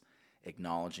office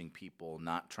acknowledging people,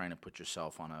 not trying to put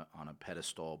yourself on a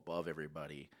pedestal above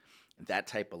everybody. That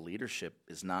type of leadership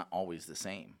is not always the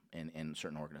same in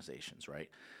certain organizations, right?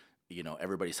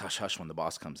 Everybody's hush-hush when the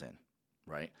boss comes in,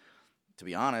 right? To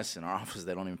be honest, in our office,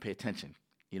 they don't even pay attention.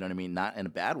 You know what I mean? Not in a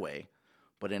bad way,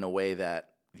 but in a way that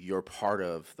you're part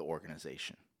of the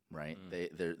organization, right?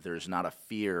 There's not a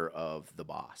fear of the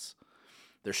boss.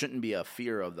 There shouldn't be a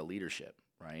fear of the leadership,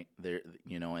 right?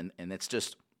 And it's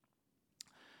just,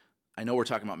 I know we're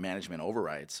talking about management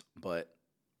overrides, but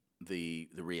the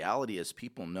reality is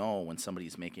people know when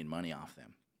somebody's making money off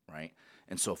them, right?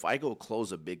 And so if I go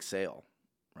close a big sale,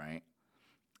 right,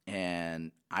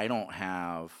 and I don't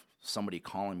have somebody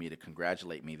calling me to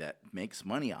congratulate me that makes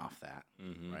money off that,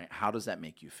 right, how does that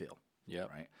make you feel? Yeah.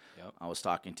 Right. Yep. I was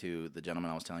talking to the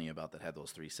gentleman I was telling you about that had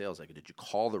those 3 sales. I go, did you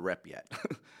call the rep yet?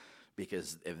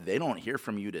 Because if they don't hear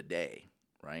from you today,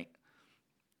 right,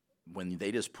 when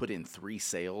they just put in 3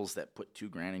 sales that put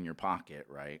 $2,000 in your pocket,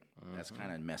 right, that's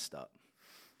kind of messed up.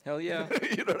 Hell yeah.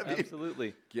 You know what I mean?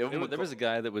 Absolutely. There was a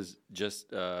guy that was just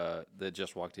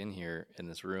walked in here in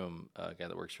this room, a guy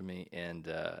that works for me,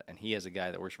 and he has a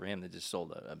guy that works for him that just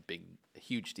sold a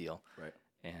huge deal. Right.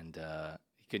 And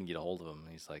he couldn't get a hold of him.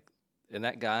 He's like, and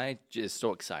that guy is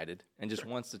so excited and just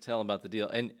wants to tell about the deal.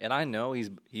 And I know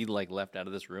he like left out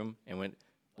of this room and went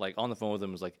like on the phone with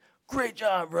him, was like, "Great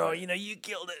job, bro. You know, you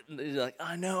killed it." And he's like,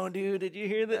 "I know, dude. Did you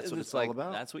hear that?" That's what it's it's all like,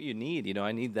 about. That's what you need. You know,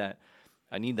 I need that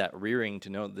rearing to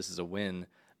know that this is a win,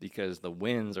 because the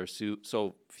wins are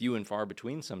so few and far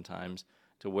between sometimes,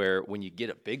 to where when you get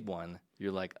a big one,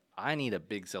 you're like, I need a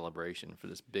big celebration for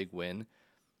this big win.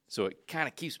 So it kind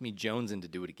of keeps me jonesing to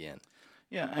do it again.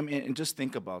 Yeah, I mean, and just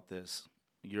think about this.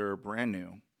 You're brand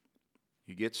new.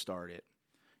 You get started.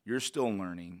 You're still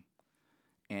learning.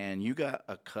 And you got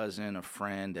a cousin, a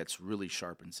friend that's really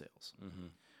sharp in sales. Mm-hmm.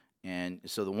 And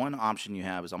so the one option you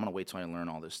have is, I'm going to wait till I learn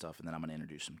all this stuff, and then I'm going to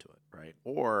introduce him to it, right?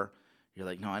 Or you're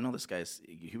like, no, I know this guy's,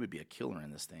 he would be a killer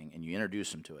in this thing, and you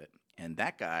introduce him to it. And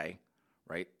that guy,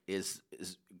 right, is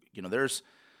you know, there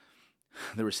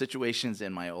were situations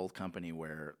in my old company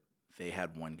where they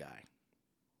had one guy,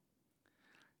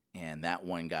 and that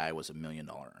one guy was $1 million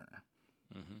earner.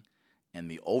 Mm-hmm.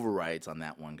 And the overrides on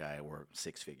that one guy were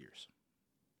 6 figures.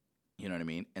 You know what I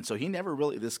mean? And so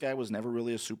this guy was never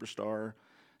really a superstar,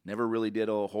 never really did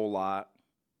a whole lot,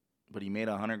 but he made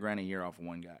 $100,000 a year off of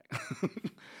one guy.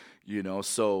 You know,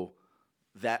 so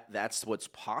that's what's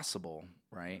possible,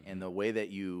 right? And the way that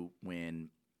when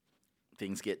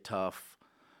things get tough,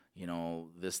 you know,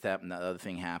 this, that, and the other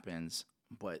thing happens,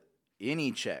 but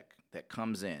any check that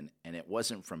comes in and it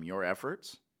wasn't from your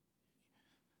efforts,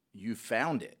 you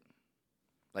found it.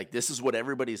 Like, this is what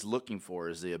everybody's looking for,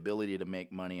 is the ability to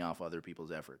make money off other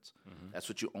people's efforts. Mm-hmm. That's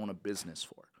what you own a business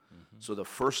for. Mm-hmm. So the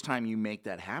first time you make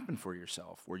that happen for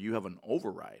yourself, where you have an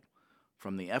override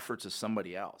from the efforts of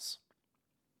somebody else,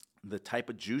 the type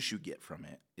of juice you get from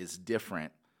it is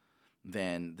different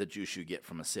than the juice you get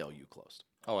from a sale you closed.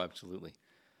 Oh, absolutely.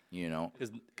 You know?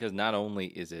 Because not only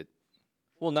is it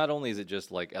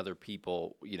just like other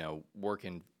people, you know,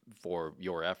 working for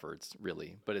your efforts,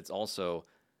 really, but it's also,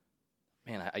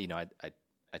 man,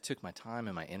 I took my time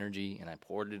and my energy and I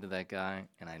poured it into that guy,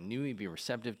 and I knew he'd be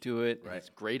receptive to it. Right. He's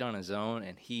great on his own,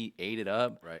 and he ate it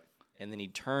up. Right. And then he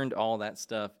turned all that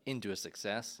stuff into a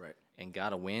success. Right. And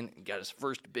got a win, and got his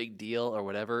first big deal or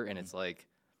whatever. And it's like,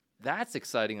 that's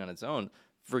exciting on its own.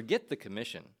 Forget the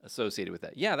commission associated with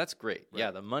that. Yeah, that's great. Right.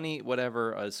 Yeah, the money,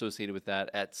 whatever, associated with that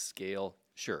at scale,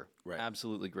 sure. Right.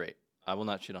 Absolutely great. I will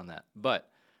not shit on that. But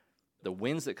the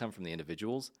wins that come from the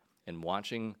individuals and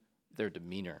watching their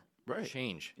demeanor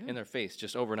change in their face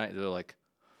just overnight, they're like,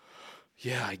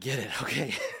 yeah, I get it.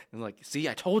 Okay. And like, see,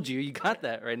 I told you, you got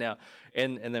that right now.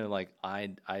 And they're like,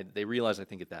 they realize, I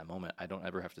think at that moment, I don't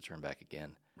ever have to turn back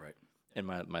again. Right. And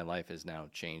my life has now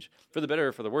changed for the better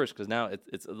or for the worse, because now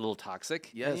it's a little toxic.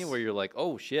 Yes. Where you're like,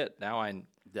 oh shit, now I'm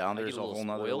down. There's a whole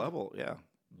nother level. Yeah.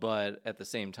 But at the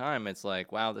same time, it's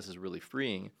like, wow, this is really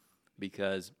freeing,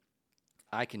 because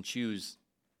I can choose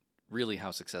really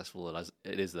how successful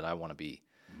it is that I want to be.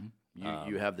 Mm-hmm.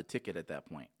 You have the ticket at that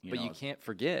point. You can't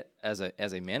forget as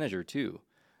a manager too,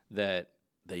 that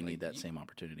they need that same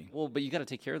opportunity. Well, but you got to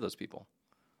take care of those people.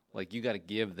 Like, you got to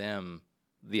give them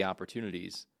the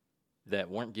opportunities that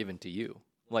weren't given to you.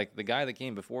 Like the guy that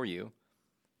came before you,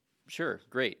 sure,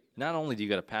 great. Not only do you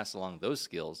got to pass along those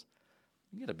skills,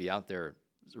 you got to be out there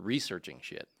researching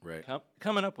shit. Right.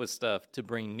 Coming up with stuff to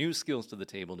bring new skills to the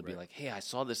table, to be like, hey, I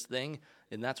saw this thing,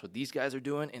 and that's what these guys are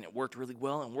doing, and it worked really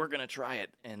well, and we're going to try it,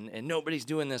 and nobody's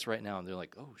doing this right now. And they're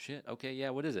like, oh, shit, okay,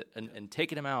 yeah, what is it? And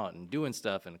taking them out and doing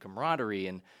stuff and camaraderie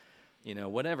and, you know,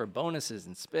 whatever, bonuses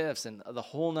and spiffs and the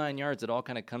whole 9 yards, it all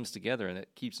kind of comes together, and it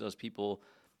keeps those people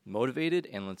motivated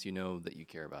and lets you know that you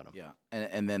care about them. Yeah,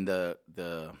 and then the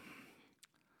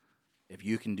if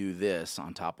you can do this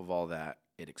on top of all that,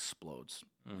 it explodes.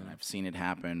 Mm-hmm. And I've seen it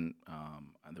happen.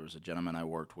 There was a gentleman I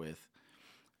worked with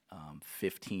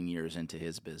 15 years into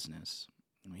his business.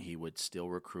 He would still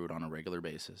recruit on a regular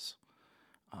basis.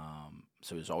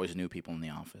 So there's always new people in the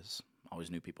office, always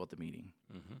new people at the meeting,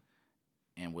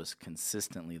 and was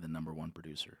consistently the number one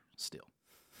producer still.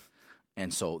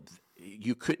 And so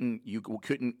you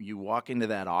walk into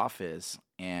that office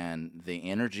and the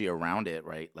energy around it,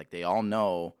 right? Like, they all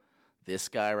know this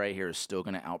guy right here is still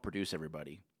going to outproduce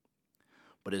everybody,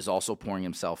 but is also pouring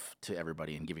himself to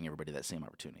everybody and giving everybody that same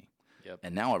opportunity. Yep.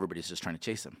 And now everybody's just trying to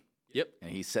chase him. Yep.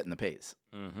 And he's setting the pace,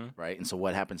 right? And so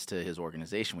what happens to his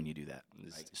organization when you do that? Right?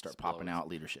 You start popping out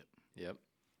leadership. Yep.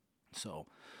 So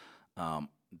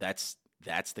that's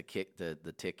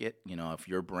the ticket. You know, if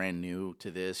you're brand new to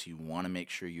this, you want to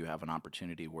make sure you have an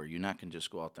opportunity where you're not going to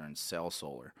just go out there and sell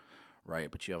solar,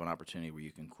 right? But you have an opportunity where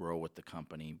you can grow with the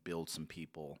company, build some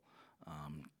people,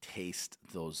 taste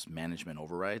those management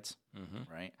overrides,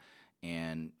 right?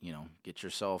 And, you know, get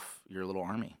yourself your little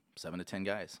army, 7 to 10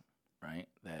 guys. right,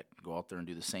 that go out there and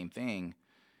do the same thing,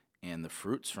 and the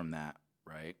fruits from that,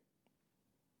 right?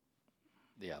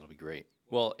 Yeah, it'll be great.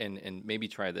 Well, and maybe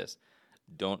try this.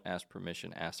 Don't ask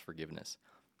permission, ask forgiveness.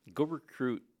 Go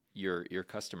recruit your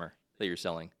customer that you're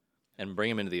selling and bring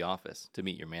him into the office to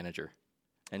meet your manager.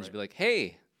 And just be like,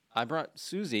 hey, I brought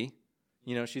Susie.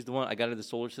 You know, she's the one I got her the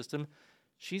solar system.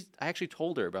 I actually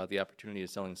told her about the opportunity of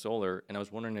selling solar, and I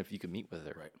was wondering if you could meet with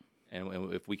her. Right.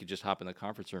 And if we could just hop in the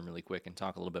conference room really quick and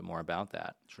talk a little bit more about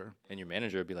that. Sure. And your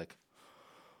manager would be like,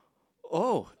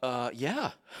 oh,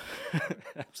 yeah,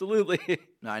 absolutely.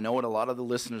 Now, I know what a lot of the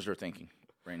listeners are thinking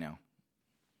right now,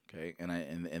 okay? And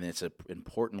it's an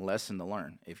important lesson to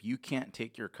learn. If you can't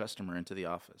take your customer into the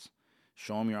office,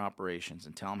 show them your operations,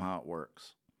 and tell them how it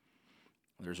works,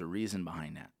 there's a reason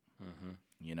behind that. Mm-hmm.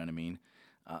 You know what I mean?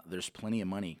 There's plenty of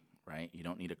money, right? You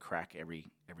don't need to crack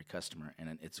every customer,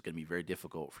 and it's going to be very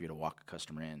difficult for you to walk a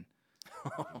customer in.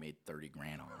 You made $30,000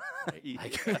 on it,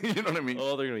 right? Like, you know what I mean?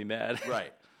 Oh, they're going to be mad.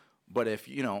 Right. But if,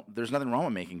 there's nothing wrong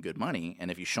with making good money, and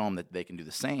if you show them that they can do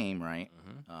the same, right?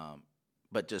 Mm-hmm.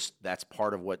 But just that's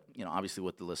part of what, obviously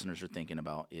what the listeners are thinking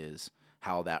about is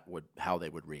how they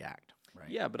would react, right?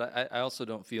 Yeah, but I also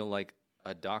don't feel like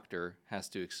a doctor has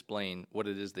to explain what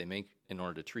it is they make in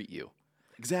order to treat you.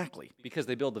 Exactly. Because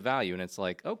they build the value, and it's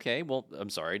like, okay, well, I'm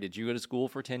sorry, did you go to school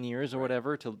for 10 years or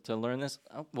whatever to learn this?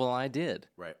 Oh, well, I did.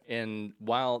 Right. And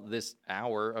while this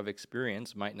hour of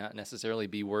experience might not necessarily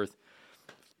be worth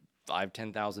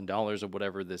 $5,000-$10,000 or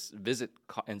whatever this visit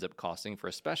ends up costing for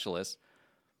a specialist,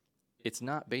 it's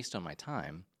not based on my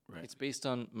time. Right. It's based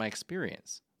on my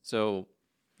experience. So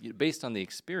based on the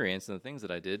experience and the things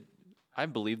that I did, I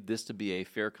believe this to be a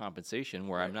fair compensation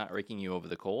where I'm not raking you over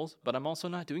the coals, but I'm also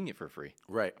not doing it for free.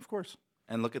 Right, of course.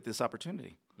 And look at this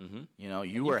opportunity. Mm-hmm.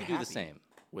 You were can do happy the same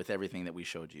with everything that we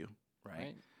showed you, right?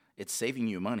 Right. It's saving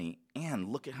you money, and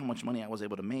look at how much money I was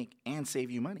able to make and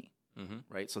save you money,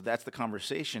 right? So that's the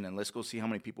conversation, and let's go see how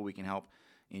many people we can help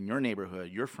in your neighborhood,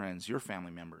 your friends, your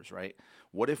family members, right?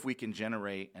 What if we can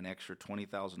generate an extra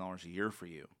 $20,000 a year for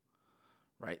you,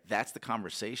 right? That's the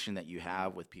conversation that you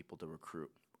have with people to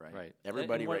recruit. Right.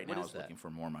 Everybody right now is looking for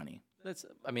more money. That's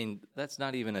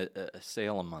not even a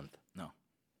sale a month. No,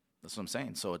 that's what I'm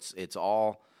saying. So it's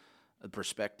all a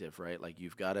perspective, right? Like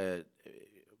you've got to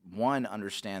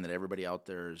understand that everybody out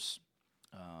there's,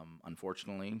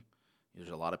 unfortunately, there's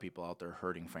a lot of people out there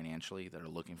hurting financially that are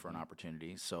looking for an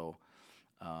opportunity. So,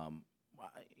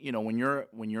 when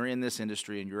you're in this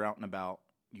industry and you're out and about,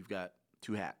 you've got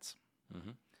two hats.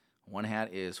 Mm-hmm. One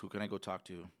hat is who can I go talk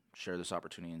to, share this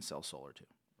opportunity, and sell solar to.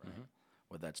 Right? Mm-hmm.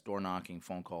 Whether that's door knocking,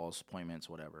 phone calls, appointments,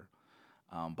 whatever.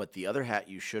 But the other hat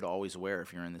you should always wear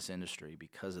if you're in this industry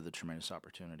because of the tremendous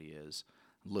opportunity is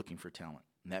looking for talent.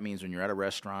 And that means when you're at a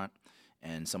restaurant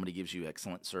and somebody gives you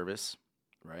excellent service,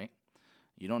 right?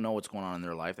 You don't know what's going on in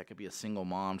their life. That could be a single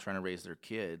mom trying to raise their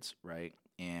kids, right?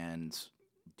 And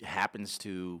happens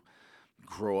to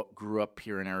grew up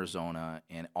here in Arizona,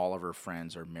 and all of her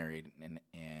friends are married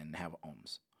and have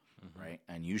homes. Right,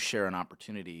 and you share an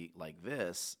opportunity like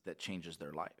this that changes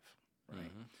their life, right?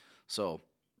 Mm-hmm. So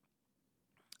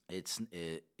it's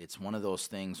one of those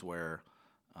things where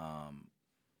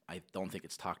I don't think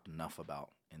it's talked enough about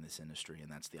in this industry,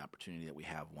 and that's the opportunity that we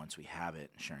have once we have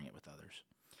it and sharing it with others.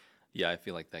 Yeah, I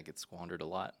feel like that gets squandered a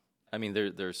lot. I mean,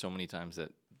 there are so many times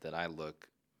that I look,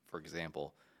 for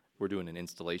example, we're doing an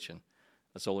installation,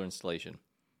 a solar installation,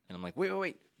 and I'm like,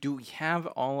 wait. Do we have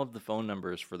all of the phone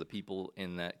numbers for the people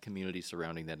in that community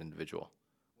surrounding that individual?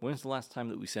 When's the last time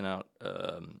that we sent out,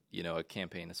 a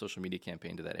campaign, a social media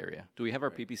campaign to that area? Do we have our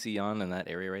PPC on in that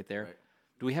area right there? Right.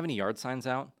 Do we have any yard signs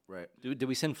out? Right. Did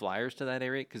we send flyers to that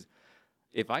area? Because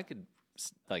if I could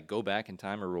go back in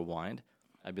time or rewind,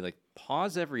 I'd be like,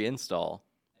 pause every install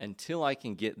until I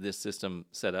can get this system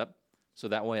set up, so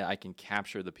that way I can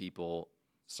capture the people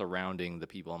surrounding the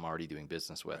people I'm already doing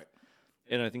business with. Right.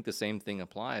 And I think the same thing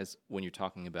applies when you're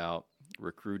talking about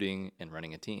recruiting and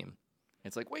running a team.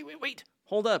 It's like, wait,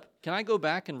 hold up. Can I go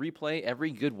back and replay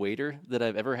every good waiter that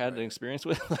I've ever had an experience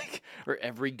with? Or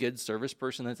every good service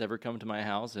person that's ever come to my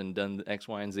house and done X,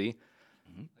 Y, and Z?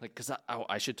 Mm-hmm. Because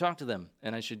I should talk to them,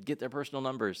 and I should get their personal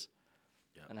numbers.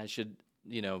 Yeah. And I should,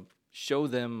 show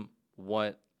them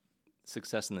what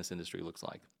success in this industry looks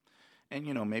like. And,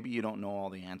 maybe you don't know all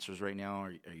the answers right now,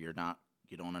 or you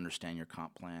don't understand your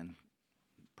comp plan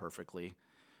perfectly.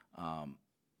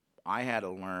 I had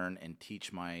to learn and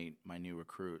teach my new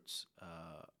recruits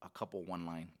a couple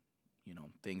one-line,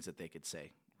 things that they could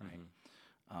say, right?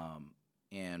 Mm-hmm.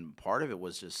 And part of it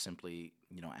was just simply,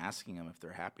 asking them if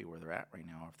they're happy where they're at right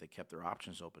now, or if they kept their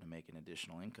options open to make an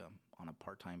additional income on a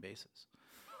part-time basis.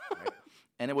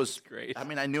 And it was great. I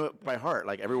mean, I knew it by heart,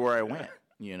 like everywhere I went.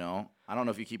 You know, I don't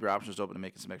know if you keep your options open to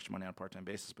making some extra money on a part-time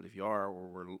basis, but if you are,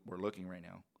 we're looking right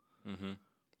now. Mm-hmm.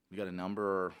 You got a number?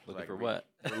 Or Looking for what?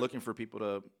 We're looking for people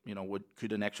to, you know,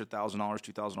 could an extra $1,000,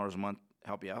 $2,000 a month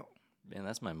help you out? Man,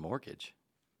 that's my mortgage.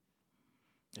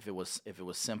 If it was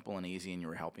simple and easy and you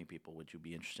were helping people, would you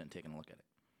be interested in taking a look at it?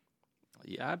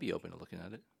 Yeah, I'd be open to looking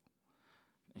at it.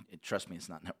 Trust me, it's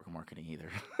not network marketing either,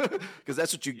 because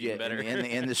that's what you get better. in the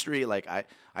industry. Like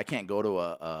I can't go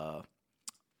to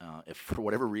if for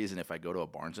whatever reason, if I go to a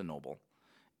Barnes and Noble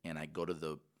and I go to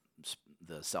the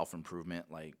self-improvement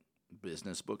like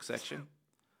business book section,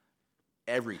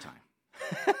 every time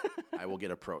I will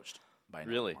get approached by a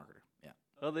Really? network marketer. Yeah.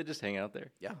 Oh, they just hang out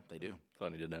there. Yeah, they do.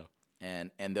 Funny to know.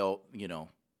 And they'll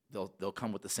they'll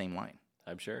come with the same line.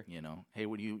 I'm sure. You know, hey,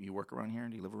 would you work around here?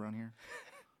 Do you live around here?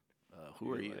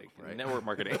 Who are you? Like, Right? network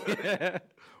marketing.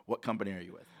 What company are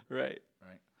you with? Right.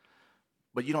 Right.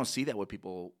 But you don't see that with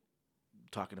people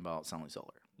talking about selling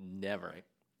solar. Never. Right.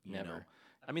 Never. know.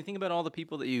 I mean, think about all the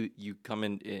people that you come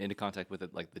into contact with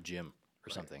at like the gym or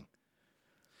something.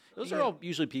 Those are all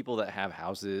usually people that have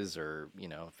houses or, you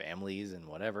know, families and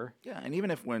whatever. Yeah, and even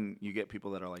if when you get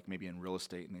people that are like maybe in real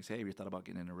estate and they say, hey, have you thought about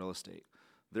getting into real estate?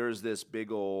 There's this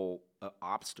big old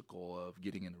obstacle of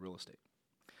getting into real estate.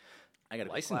 I got to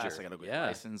go to class, I got to go get a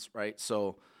license, right?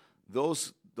 So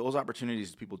those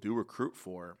opportunities people do recruit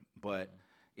for, but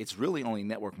it's really only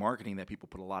network marketing that people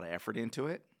put a lot of effort into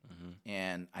it. Mm-hmm.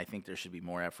 And I think there should be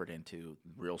more effort into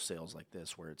real sales like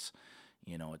this, where it's,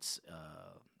 you know, it's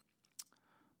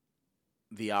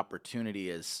the opportunity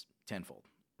is tenfold,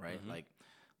 right? Mm-hmm. Like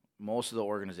most of the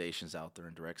organizations out there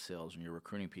in direct sales, when you're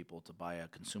recruiting people to buy a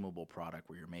consumable product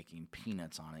where you're making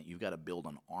peanuts on it, you've got to build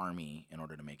an army in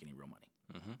order to make any real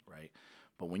money, right?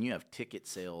 But when you have ticket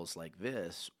sales like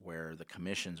this, where the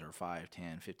commissions are $5,000,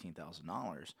 $10,000,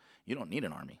 $15,000, you don't need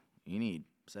an army. You need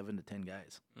 7 to 10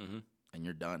 guys, and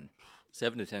you're done.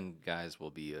 7 to 10 guys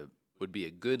would be a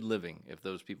good living if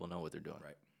those people know what they're doing.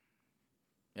 Right.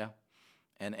 Yeah.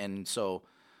 And so,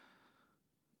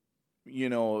 you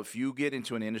know, if you get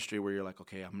into an industry where you're like,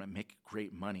 okay, I'm going to make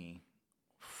great money,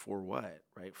 for what,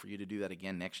 right? For you to do that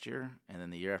again next year, and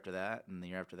then the year after that, and the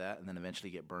year after that, and then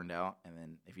eventually get burned out, and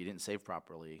then if you didn't save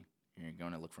properly, you're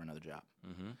going to look for another job.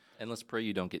 Mm-hmm. And let's pray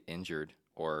you don't get injured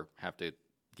or have to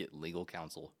get legal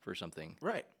counsel for something.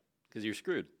 Right. Because you're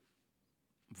screwed.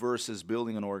 Versus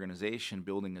building an organization,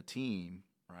 building a team,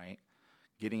 right?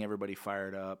 Getting everybody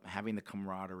fired up, having the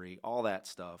camaraderie, all that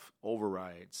stuff,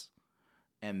 overrides.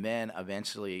 And then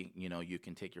eventually, you know, you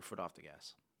can take your foot off the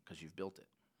gas because you've built it,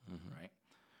 right?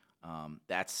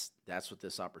 That's what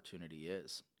this opportunity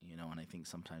is, you know, and I think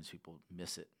sometimes people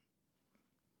miss it.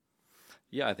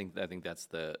 Yeah, I think that's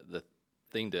the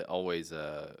thing to always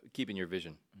keep in your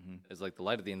vision. It's like the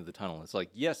light at the end of the tunnel. It's like,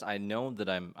 yes, I know that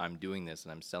I'm doing this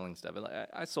and I'm selling stuff.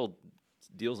 I sold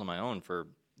deals on my own for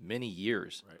many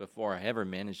years before I ever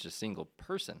managed a single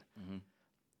person.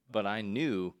 But I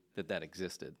knew that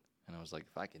existed. And I was like,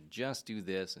 if I can just do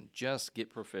this and just get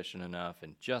proficient enough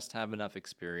and just have enough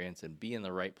experience and be in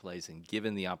the right place and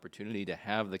given the opportunity to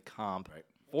have the comp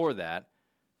for that,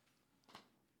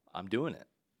 I'm doing it.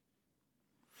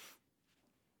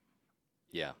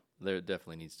 Yeah, there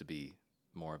definitely needs to be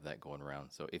more of that going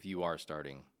around. So if you are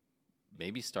starting,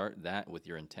 maybe start that with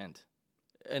your intent.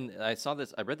 And I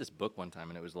read this book one time,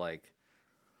 and it was like,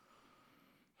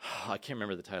 I can't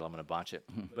remember the title, I'm going to botch it,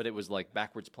 but it was like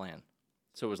backwards plan.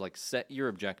 So it was like set your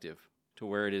objective to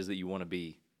where it is that you want to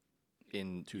be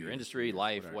in your industry,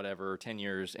 life, whatever, 10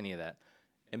 years, any of that,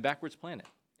 and backwards plan it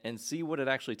and see what it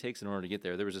actually takes in order to get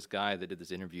there. There was this guy that did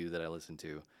this interview that I listened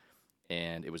to,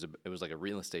 and it was like a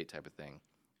real estate type of thing.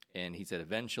 And he said,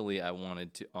 eventually I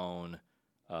wanted to own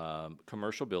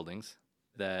commercial buildings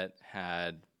that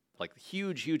had like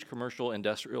huge commercial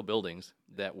industrial buildings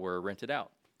that were rented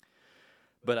out.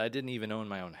 But I didn't even own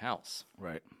my own house.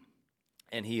 Right.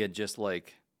 And he had just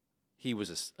he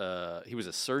was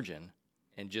a surgeon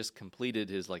and just completed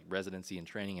his like residency and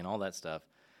training and all that stuff.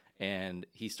 And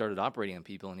he started operating on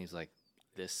people, and he's like,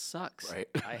 this sucks. Right.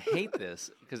 I hate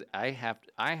this because I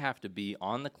have to be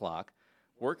on the clock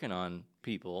working on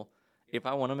people if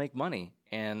I want to make money.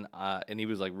 And he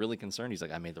was like really concerned. He's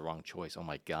like, I made the wrong choice. Oh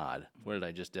my God, what did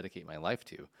I just dedicate my life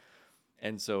to?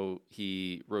 And so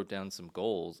he wrote down some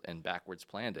goals and backwards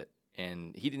planned it.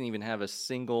 And he didn't even have a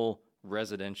single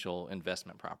residential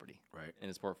investment property in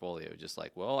his portfolio. Just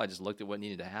like, well, I just looked at what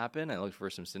needed to happen. I looked for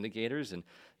some syndicators, and,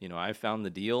 you know, I found the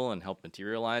deal and helped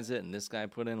materialize it. And this guy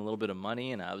put in a little bit of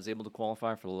money, and I was able to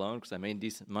qualify for the loan because I made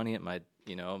decent money at my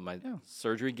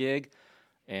surgery gig.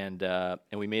 And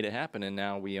we made it happen. And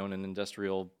now we own an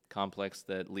industrial complex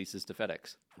that leases to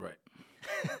FedEx. Right.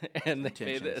 And they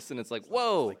pay Intentions. this, and it's like,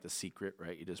 whoa. It's like the secret,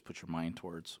 right? You just put your mind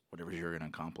towards whatever you're going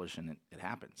to accomplish, and it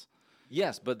happens.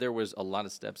 Yes, but there was a lot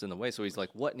of steps in the way. So he's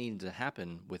like, what needed to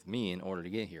happen with me in order to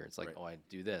get here? It's like, I had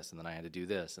to do this, and then I had to do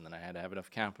this, and then I had to have enough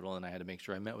capital, and I had to make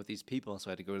sure I met with these people, so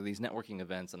I had to go to these networking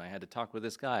events, and I had to talk with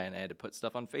this guy, and I had to put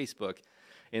stuff on Facebook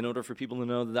in order for people to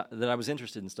know that I was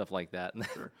interested in stuff like that.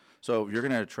 Sure. So you're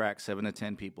going to attract 7 to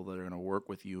 10 people that are going to work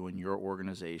with you in your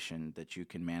organization that you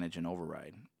can manage and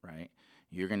override, right?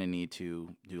 You're going to need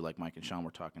to do like Mike and Sean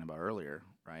were talking about earlier,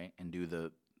 right? And do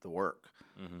the work,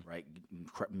 right?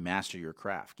 Master your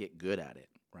craft, get good at it,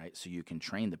 right? So you can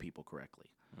train the people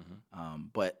correctly.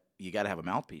 But you got to have a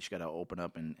mouthpiece. You got to open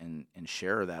up and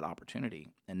share that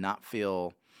opportunity and not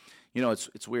feel,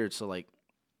 it's weird. So like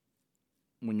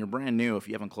when you're brand new, if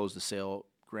you haven't closed the sale,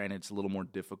 granted, it's a little more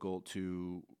difficult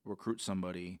to recruit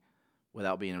somebody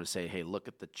without being able to say, hey, look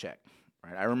at the check.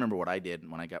 Right? I remember what I did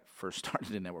when I got first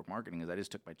started in network marketing is I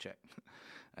just took my check.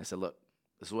 I said, look,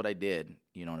 this is what I did,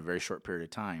 in a very short period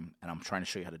of time, and I'm trying to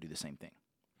show you how to do the same thing.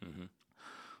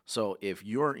 So if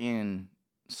you're in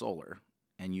solar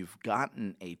and you've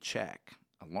gotten a check,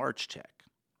 a large check,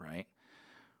 right,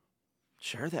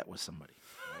 share that with somebody.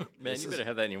 Right? Man, you better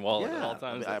have that in your wallet at all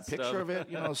times. A picture of it,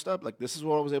 stuff like this is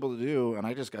what I was able to do, and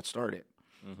I just got started.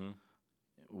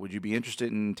 Would you be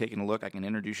interested in taking a look? I can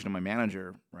introduce you to my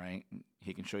manager, right?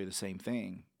 He can show you the same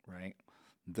thing, right?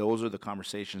 Those are the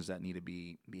conversations that need to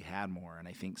be had more. And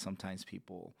I think sometimes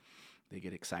people, they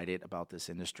get excited about this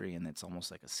industry, and it's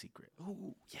almost like a secret.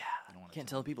 Ooh, yeah. I can't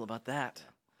tell people about that.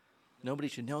 Nobody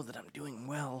should know that I'm doing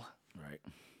well. Right.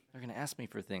 They're going to ask me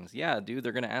for things. Yeah, dude,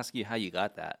 they're going to ask you how you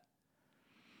got that.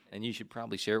 And you should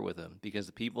probably share it with them because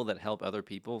the people that help other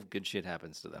people, good shit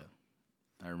happens to them.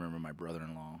 I remember my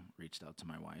brother-in-law reached out to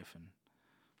my wife and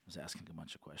was asking a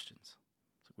bunch of questions.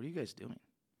 I was like, what are you guys doing?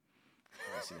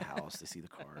 They see the house, they see the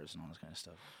cars and all this kind of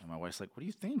stuff. And my wife's like, what do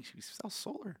you think? She sells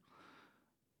solar.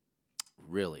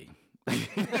 Really? You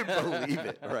believe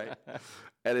it, right?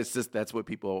 And it's just, that's what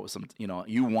people,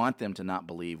 you want them to not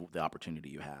believe the opportunity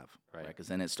you have, right? Because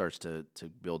then it starts to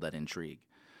build that intrigue.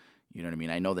 You know what I mean?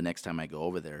 I know the next time I go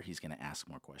over there, he's going to ask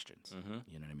more questions.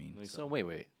 You know what I mean? So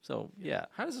wait. So, yeah,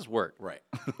 how does this work? Right.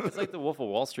 It's like the Wolf of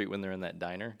Wall Street when they're in that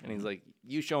diner, and he's like,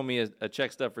 you show me a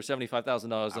check stub for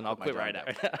 $75,000, and I'll quit right out.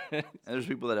 And there's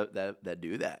people that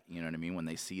do that. You know what I mean? When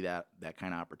they see that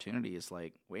kind of opportunity, it's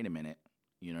like, wait a minute.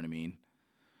 You know what I mean?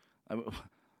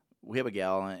 We have a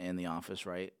gal in the office,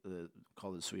 right?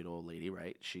 Called the sweet old lady,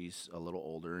 right? She's a little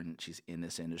older, and she's in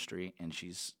this industry, and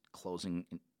she's closing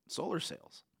solar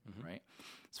sales. Right,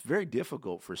 it's very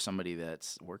difficult for somebody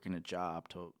that's working a job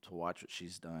to watch what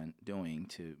she's doing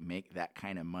to make that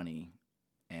kind of money,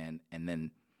 and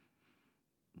then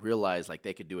realize like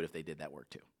they could do it if they did that work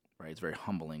too. Right, it's very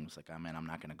humbling. It's like, oh man, I'm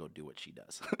not going to go do what she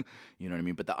does. You know what I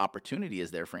mean? But the opportunity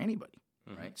is there for anybody,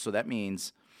 right? So that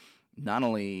means not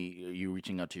only are you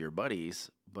reaching out to your buddies,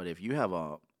 but if you have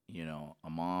a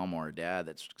mom or a dad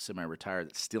that's semi-retired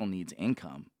that still needs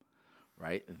income,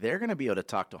 right? They're going to be able to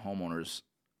talk to homeowners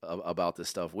about this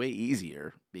stuff way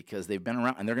easier because they've been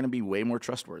around, and they're going to be way more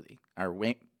trustworthy, or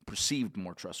way perceived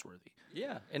more trustworthy.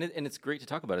 Yeah, and it's great to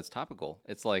talk about. It's topical.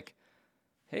 It's like,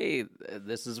 hey,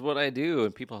 this is what I do,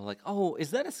 and people are like, oh,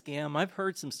 is that a scam? I've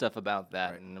heard some stuff about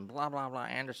that, and blah blah blah.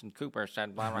 Anderson Cooper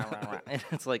said blah blah blah, blah. And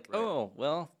it's like, oh,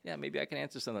 well, yeah, maybe I can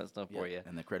answer some of that stuff for you.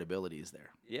 And the credibility is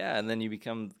there. Yeah, and then you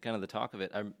become kind of the talk of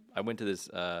it. I went to this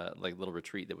like little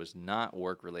retreat that was not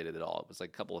work related at all. It was like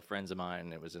a couple of friends of mine,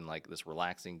 and it was in like this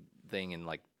relaxing thing in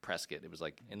like Prescott. It was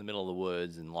like in the middle of the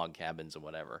woods and log cabins and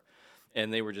whatever.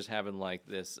 And they were just having like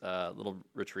this little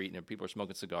retreat, and people were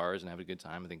smoking cigars and having a good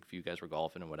time. I think a few guys were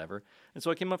golfing and whatever. And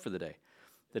so I came up for the day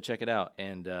to check it out.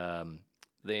 And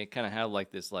they kind of had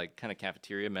like this like kind of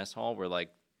cafeteria mess hall where like,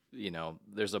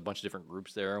 there's a bunch of different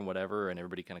groups there and whatever, and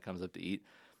everybody kind of comes up to eat.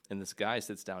 And this guy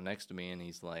sits down next to me, and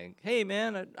he's like, hey,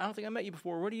 man, I don't think I met you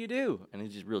before. What do you do? And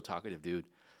he's just real talkative dude.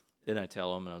 Then I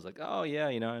tell him, and I was like, oh, yeah,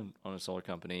 I own a solar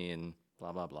company, and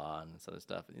blah, blah, blah, and this other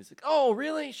stuff. And he's like, oh,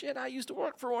 really? Shit, I used to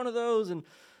work for one of those. And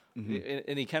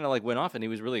and he kind of like went off, and he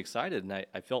was really excited. And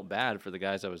I felt bad for the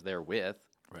guys I was there with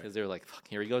because they were like, fuck,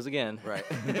 here he goes again. Right.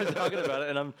 Talking about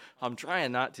it. And I'm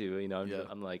trying not to,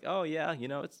 I'm like, oh, yeah,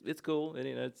 it's cool.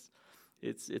 And,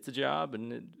 it's a job,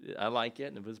 and I like it.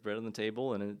 And it was bread on the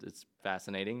table, and it's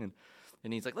fascinating.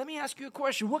 And he's like, let me ask you a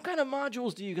question. What kind of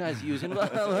modules do you guys use? And,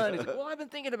 and he's like, well, I've been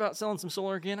thinking about selling some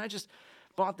solar again. I just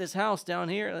bought this house down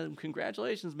here.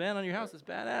 Congratulations, man, on your house. It's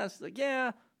badass. He's like,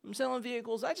 yeah, I'm selling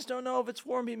vehicles. I just don't know if it's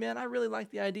for me, man. I really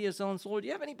like the idea of selling solar. Do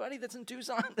you have anybody that's in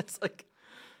Tucson that's like,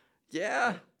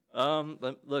 yeah,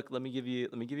 Look, let me give you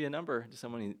a number to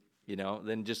someone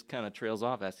then just kind of trails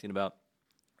off asking about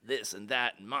this and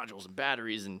that and modules and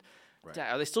batteries and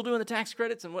are they still doing the tax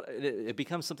credits and what? It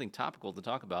becomes something topical to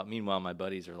talk about. Meanwhile, my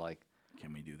buddies are like,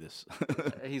 can we do this?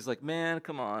 He's like, man,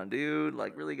 come on, dude.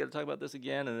 Like, really got to talk about this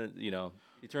again? And then,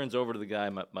 he turns over to the guy,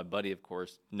 my buddy, of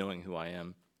course, knowing who I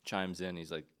am, chimes in.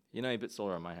 He's like, you put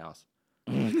solar on my house.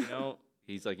 I'm like,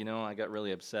 he's like, I got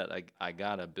really upset. I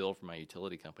got a bill from my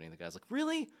utility company. And the guy's like,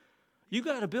 really? You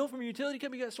got a bill from your utility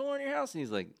company? You got solar on your house? And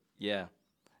he's like, yeah.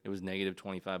 It was negative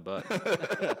 $25.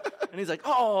 And he's like,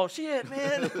 oh, shit,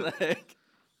 man. Like,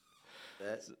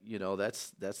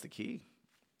 that's the key,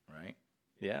 right?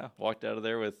 Yeah, walked out of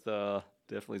there with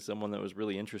definitely someone that was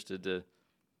really interested to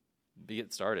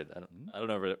get started. I don't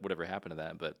know whatever happened to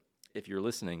that, but if you're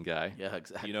listening, guy, yeah,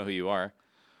 exactly. You know who you are.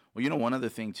 Well, one other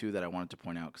thing, too, that I wanted to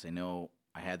point out, because I know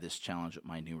I had this challenge with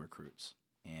my new recruits,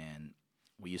 and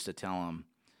we used to tell them,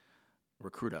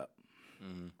 recruit up,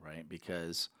 right?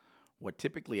 Because what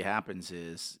typically happens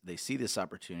is they see this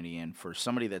opportunity, and for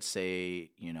somebody that say,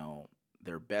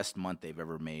 their best month they've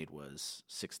ever made was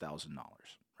 $6,000,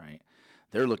 right?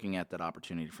 They're looking at that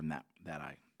opportunity from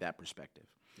that perspective.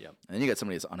 Yep. And then you got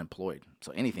somebody that's unemployed,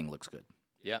 so anything looks good.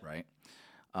 Yeah. Right.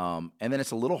 And then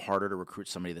it's a little harder to recruit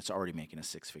somebody that's already making a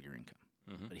six-figure income.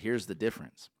 Mm-hmm. But here's the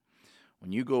difference: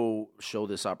 when you go show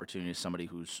this opportunity to somebody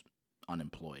who's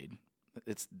unemployed,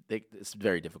 it's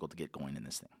very difficult to get going in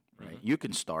this thing. Right. Mm-hmm. You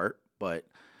can start, but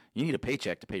you need a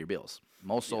paycheck to pay your bills.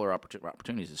 Most solar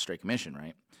opportunities is straight commission,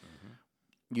 right?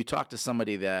 Mm-hmm. You talk to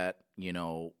somebody that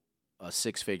a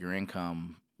six-figure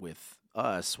income with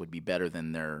us would be better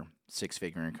than their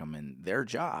six-figure income in their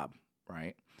job,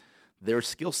 right? Their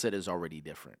skill set is already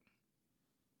different.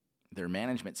 Their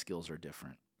management skills are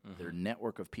different. Mm-hmm. Their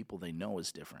network of people they know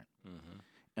is different. Mm-hmm.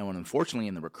 And unfortunately,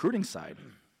 in the recruiting side,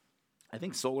 I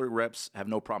think solar reps have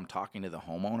no problem talking to the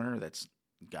homeowner that's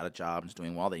got a job and is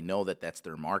doing well. They know that that's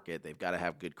their market. They've got to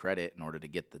have good credit in order to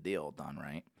get the deal done,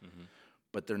 right? Mm-hmm.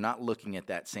 But they're not looking at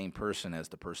that same person as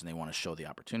the person they want to show the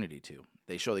opportunity to.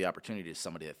 They show the opportunity to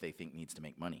somebody that they think needs to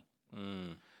make money.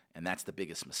 Mm. And that's the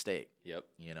biggest mistake. Yep.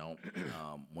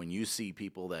 When you see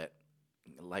people that,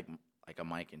 like a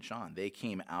Mike and Sean, they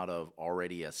came out of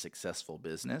already a successful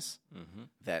business,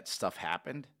 that stuff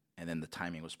happened, and then the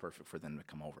timing was perfect for them to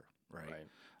come over, right?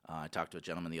 I talked to a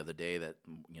gentleman the other day that,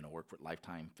 worked with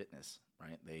Lifetime Fitness,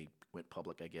 right? They went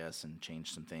public, I guess, and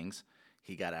changed some things.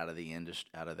 He got out of the industry,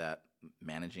 out of that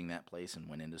managing that place, and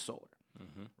went into solar,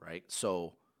 right?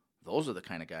 So those are the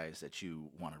kind of guys that you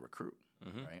want to recruit,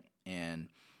 right? And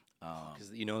because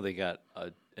they got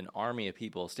an army of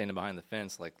people standing behind the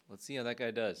fence, like, let's see how that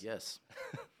guy does. Yes.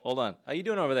 Hold on, how you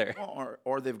doing over there?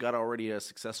 Or they've got already a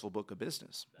successful book of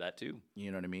business. That too.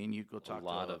 You know what I mean? You go talk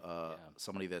to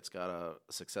somebody that's got a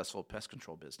successful pest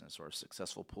control business or a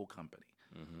successful pool company,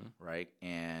 right?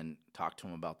 And talk to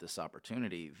them about this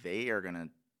opportunity. They are going to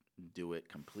do it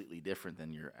completely different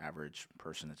than your average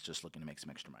person that's just looking to make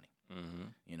some extra money.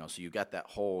 So you got that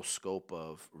whole scope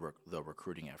of the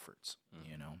recruiting efforts,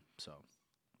 so.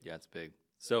 Yeah, it's big.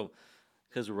 So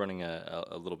because we're running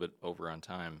a little bit over on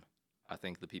time, I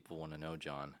think the people want to know,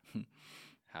 John,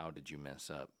 how did you mess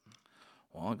up?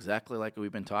 Well, exactly like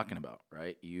we've been talking about,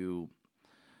 right?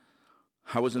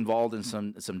 I was involved in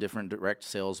some different direct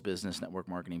sales business, network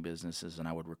marketing businesses, and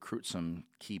I would recruit some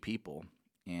key people.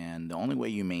 And the only way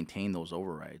you maintain those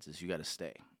overrides is you got to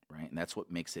stay, right? And that's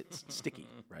what makes it sticky,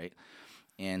 right?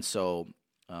 And so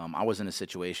I was in a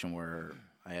situation where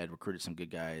I had recruited some good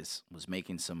guys, was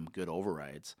making some good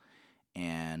overrides,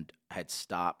 and had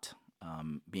stopped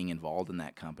being involved in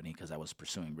that company because I was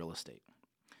pursuing real estate.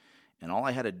 And all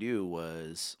I had to do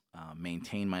was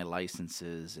maintain my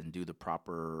licenses and do the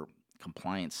proper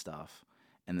compliance stuff,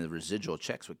 and the residual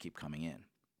checks would keep coming in,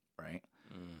 right?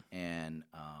 And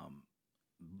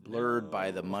blurred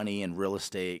by the money and real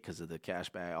estate because of the cash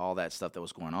back, all that stuff that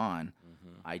was going on,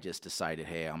 I just decided,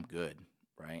 hey, I'm good,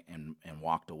 right? And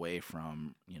walked away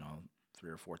from,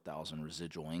 $3,000 or $4,000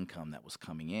 residual income that was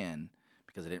coming in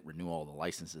because I didn't renew all the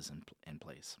licenses in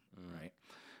place, right?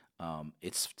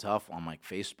 It's tough on like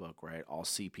Facebook, right? I'll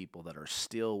see people that are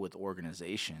still with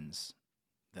organizations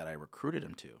that I recruited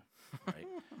them to, right?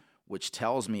 Which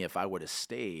tells me if I would have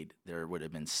stayed, there would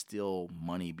have been still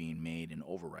money being made in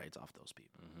overrides off those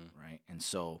people, right? And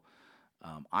so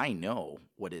I know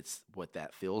what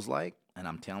that feels like, and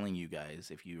I'm telling you guys,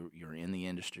 if you're in the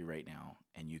industry right now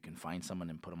and you can find someone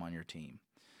and put them on your team,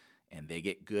 and they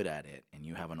get good at it, and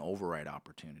you have an override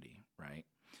opportunity, right?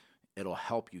 It'll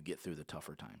help you get through the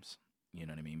tougher times. You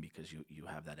know what I mean? Because you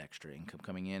have that extra income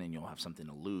coming in, and you'll have something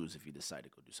to lose if you decide to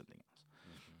go do something else.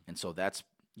 And so that's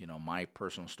my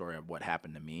personal story of what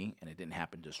happened to me, and it didn't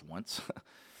happen just once.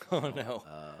 Oh, no.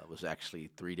 It was actually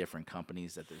 3 different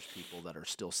companies that there's people that are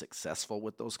still successful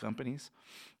with those companies.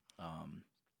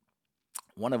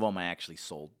 One of them I actually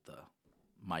sold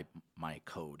my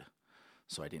code,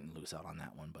 so I didn't lose out on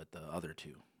that one. But the other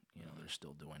 2, they're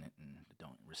still doing it and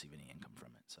don't receive any income from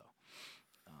it. So,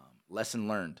 lesson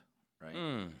learned,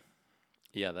 right?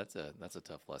 Yeah, that's a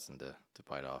tough lesson to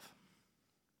bite off.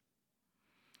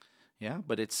 Yeah,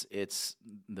 but it's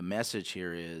the message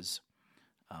here is,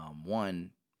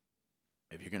 one,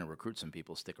 if you're going to recruit some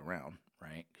people, stick around,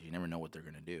 right? Because you never know what they're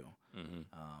going to do.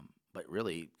 But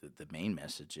really, the main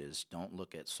message is don't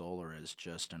look at solar as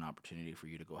just an opportunity for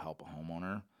you to go help a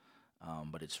homeowner,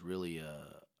 but it's really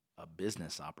a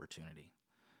business opportunity.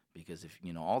 Because if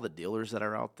all the dealers that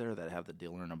are out there that have the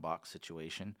dealer in a box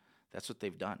situation, that's what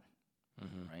they've done.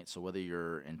 Right? So whether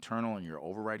you're internal and you're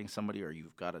overriding somebody, or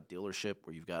you've got a dealership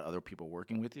where you've got other people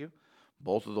working with you,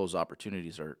 both of those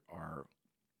opportunities are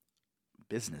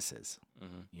businesses.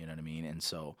 You know what I mean? And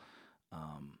so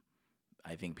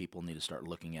I think people need to start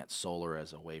looking at solar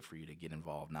as a way for you to get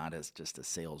involved, not as just a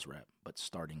sales rep, but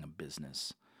starting a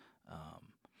business.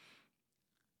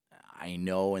 I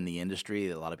know in the industry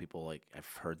that a lot of people, like, I've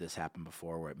heard this happen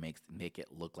before, where it make it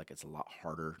look like it's a lot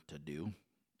harder to do.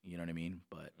 You know what I mean?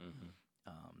 But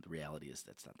the reality is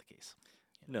that's not the case.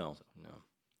 No.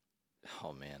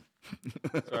 Oh, man.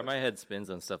 Sorry, my head spins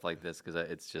on stuff like this because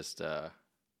it's just the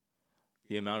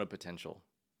amount of potential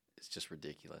is just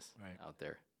ridiculous out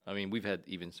there. I mean, we've had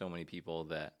even so many people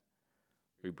that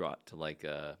we brought to like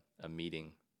a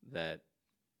meeting that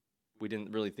we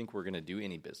didn't really think we're going to do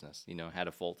any business, had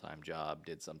a full-time job,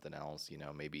 did something else,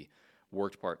 maybe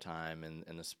worked part-time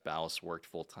and the spouse worked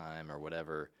full-time or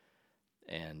whatever,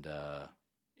 and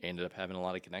ended up having a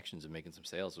lot of connections and making some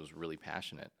sales. Was really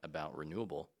passionate about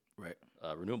renewables.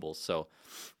 So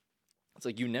it's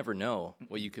like you never know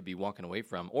what you could be walking away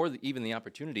from, or even the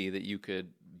opportunity that you could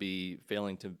be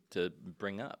failing to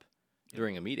bring up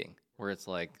during a meeting, where it's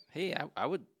like, hey, I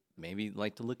would maybe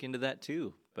like to look into that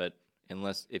too. But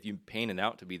if you paint it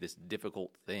out to be this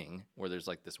difficult thing where there's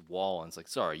like this wall and it's like,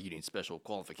 sorry, you need special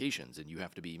qualifications and you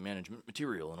have to be management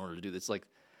material in order to do this, like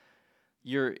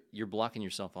you're blocking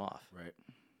yourself off. Right.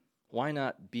 Why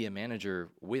not be a manager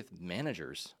with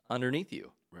managers underneath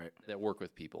you? Right. That work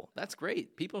with people. That's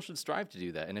great. People should strive to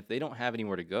do that. And if they don't have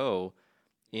anywhere to go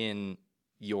in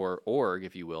your org,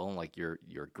 if you will, like your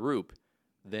group,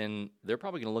 then they're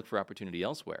probably going to look for opportunity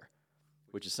elsewhere,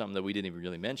 which is something that we didn't even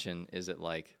really mention, is that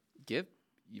like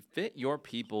you fit your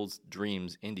people's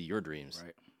dreams into your dreams.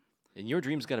 Right. And your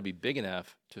dreams got to be big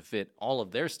enough to fit all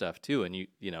of their stuff too. And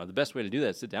the best way to do that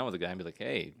is sit down with a guy and be like,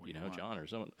 hey, John or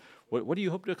someone, what do you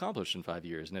hope to accomplish in 5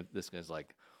 years? And if this guy's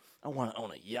like, I want to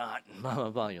own a yacht and blah, blah,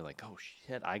 blah. You're like, oh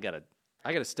shit, I gotta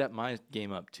step my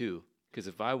game up too. Because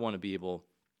if I want to be able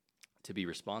to be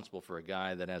responsible for a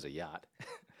guy that has a yacht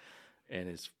in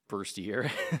his first year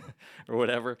or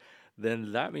whatever,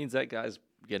 then that means that guy's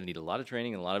gonna need a lot of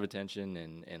training and a lot of attention,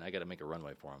 and I got to make a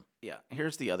runway for him. Yeah,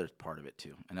 here's the other part of it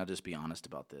too, and I'll just be honest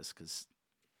about this because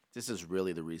this is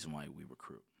really the reason why we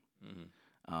recruit.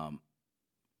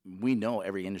 We know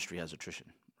every industry has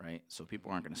attrition, right? So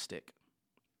people aren't going to stick.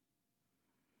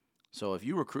 So if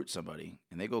you recruit somebody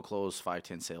and they go close 5,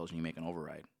 10 sales and you make an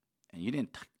override, and you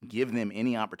didn't give them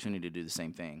any opportunity to do the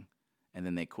same thing, and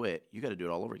then they quit, you got to do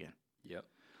it all over again. Yep.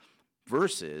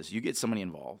 Versus you get somebody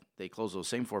involved, they close those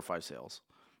same 4 or 5 sales,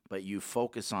 but you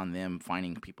focus on them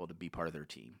finding people to be part of their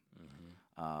team.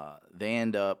 They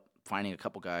end up finding a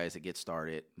couple guys that get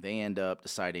started. They end up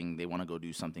deciding they want to go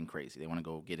do something crazy. They want to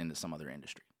go get into some other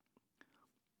industry.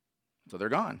 So they're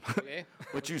gone. Okay.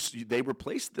 But they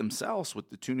replaced themselves with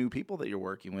the 2 new people that you're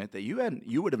working with that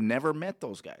you would have never met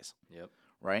those guys. Yep.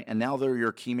 Right? And now they're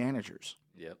your key managers.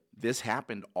 Yep. This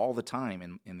happened all the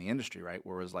time in the industry, right?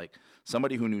 Where it was like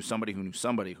somebody who knew somebody who knew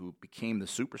somebody who became the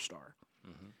superstar.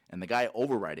 And the guy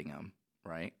overriding him,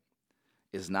 right,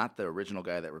 is not the original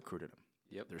guy that recruited him.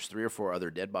 Yep. There's 3 or 4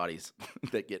 other dead bodies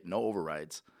that get no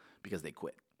overrides because they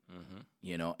quit.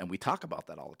 And we talk about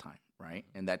that all the time, right?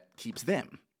 And that keeps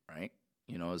them, right?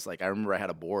 It's like I remember I had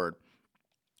a board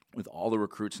with all the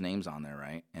recruits' names on there,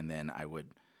 right? And then I would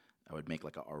make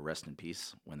like a rest in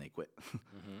peace when they quit,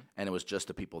 and it was just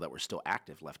the people that were still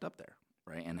active left up there,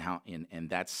 right? And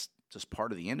that's just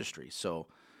part of the industry. So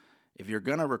if you're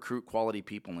gonna recruit quality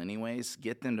people, anyways,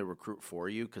 get them to recruit for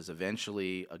you, because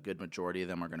eventually a good majority of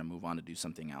them are gonna move on to do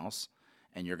something else,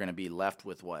 and you're gonna be left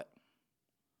with what?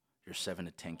 Your 7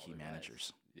 to 10 key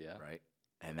managers, yeah, right?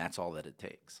 And that's all that it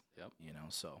takes. Yep.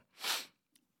 So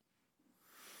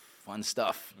fun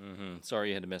stuff. Sorry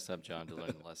you had to mess up, John, to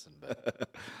learn the lesson, but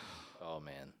Oh,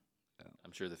 man.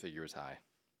 I'm sure the figure is high.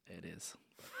 It is.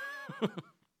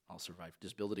 I'll survive.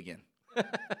 Just build it again.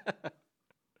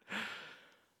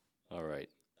 All right.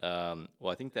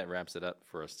 Well, I think that wraps it up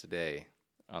for us today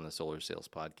on the Solar Sales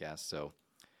Podcast. So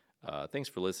thanks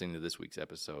for listening to this week's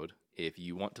episode. If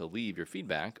you want to leave your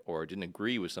feedback or didn't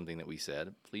agree with something that we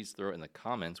said, please throw it in the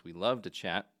comments. We love to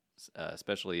chat,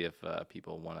 especially if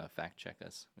people want to fact check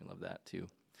us. We love that too.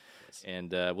 Yes.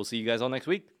 And we'll see you guys all next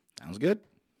week. Sounds good.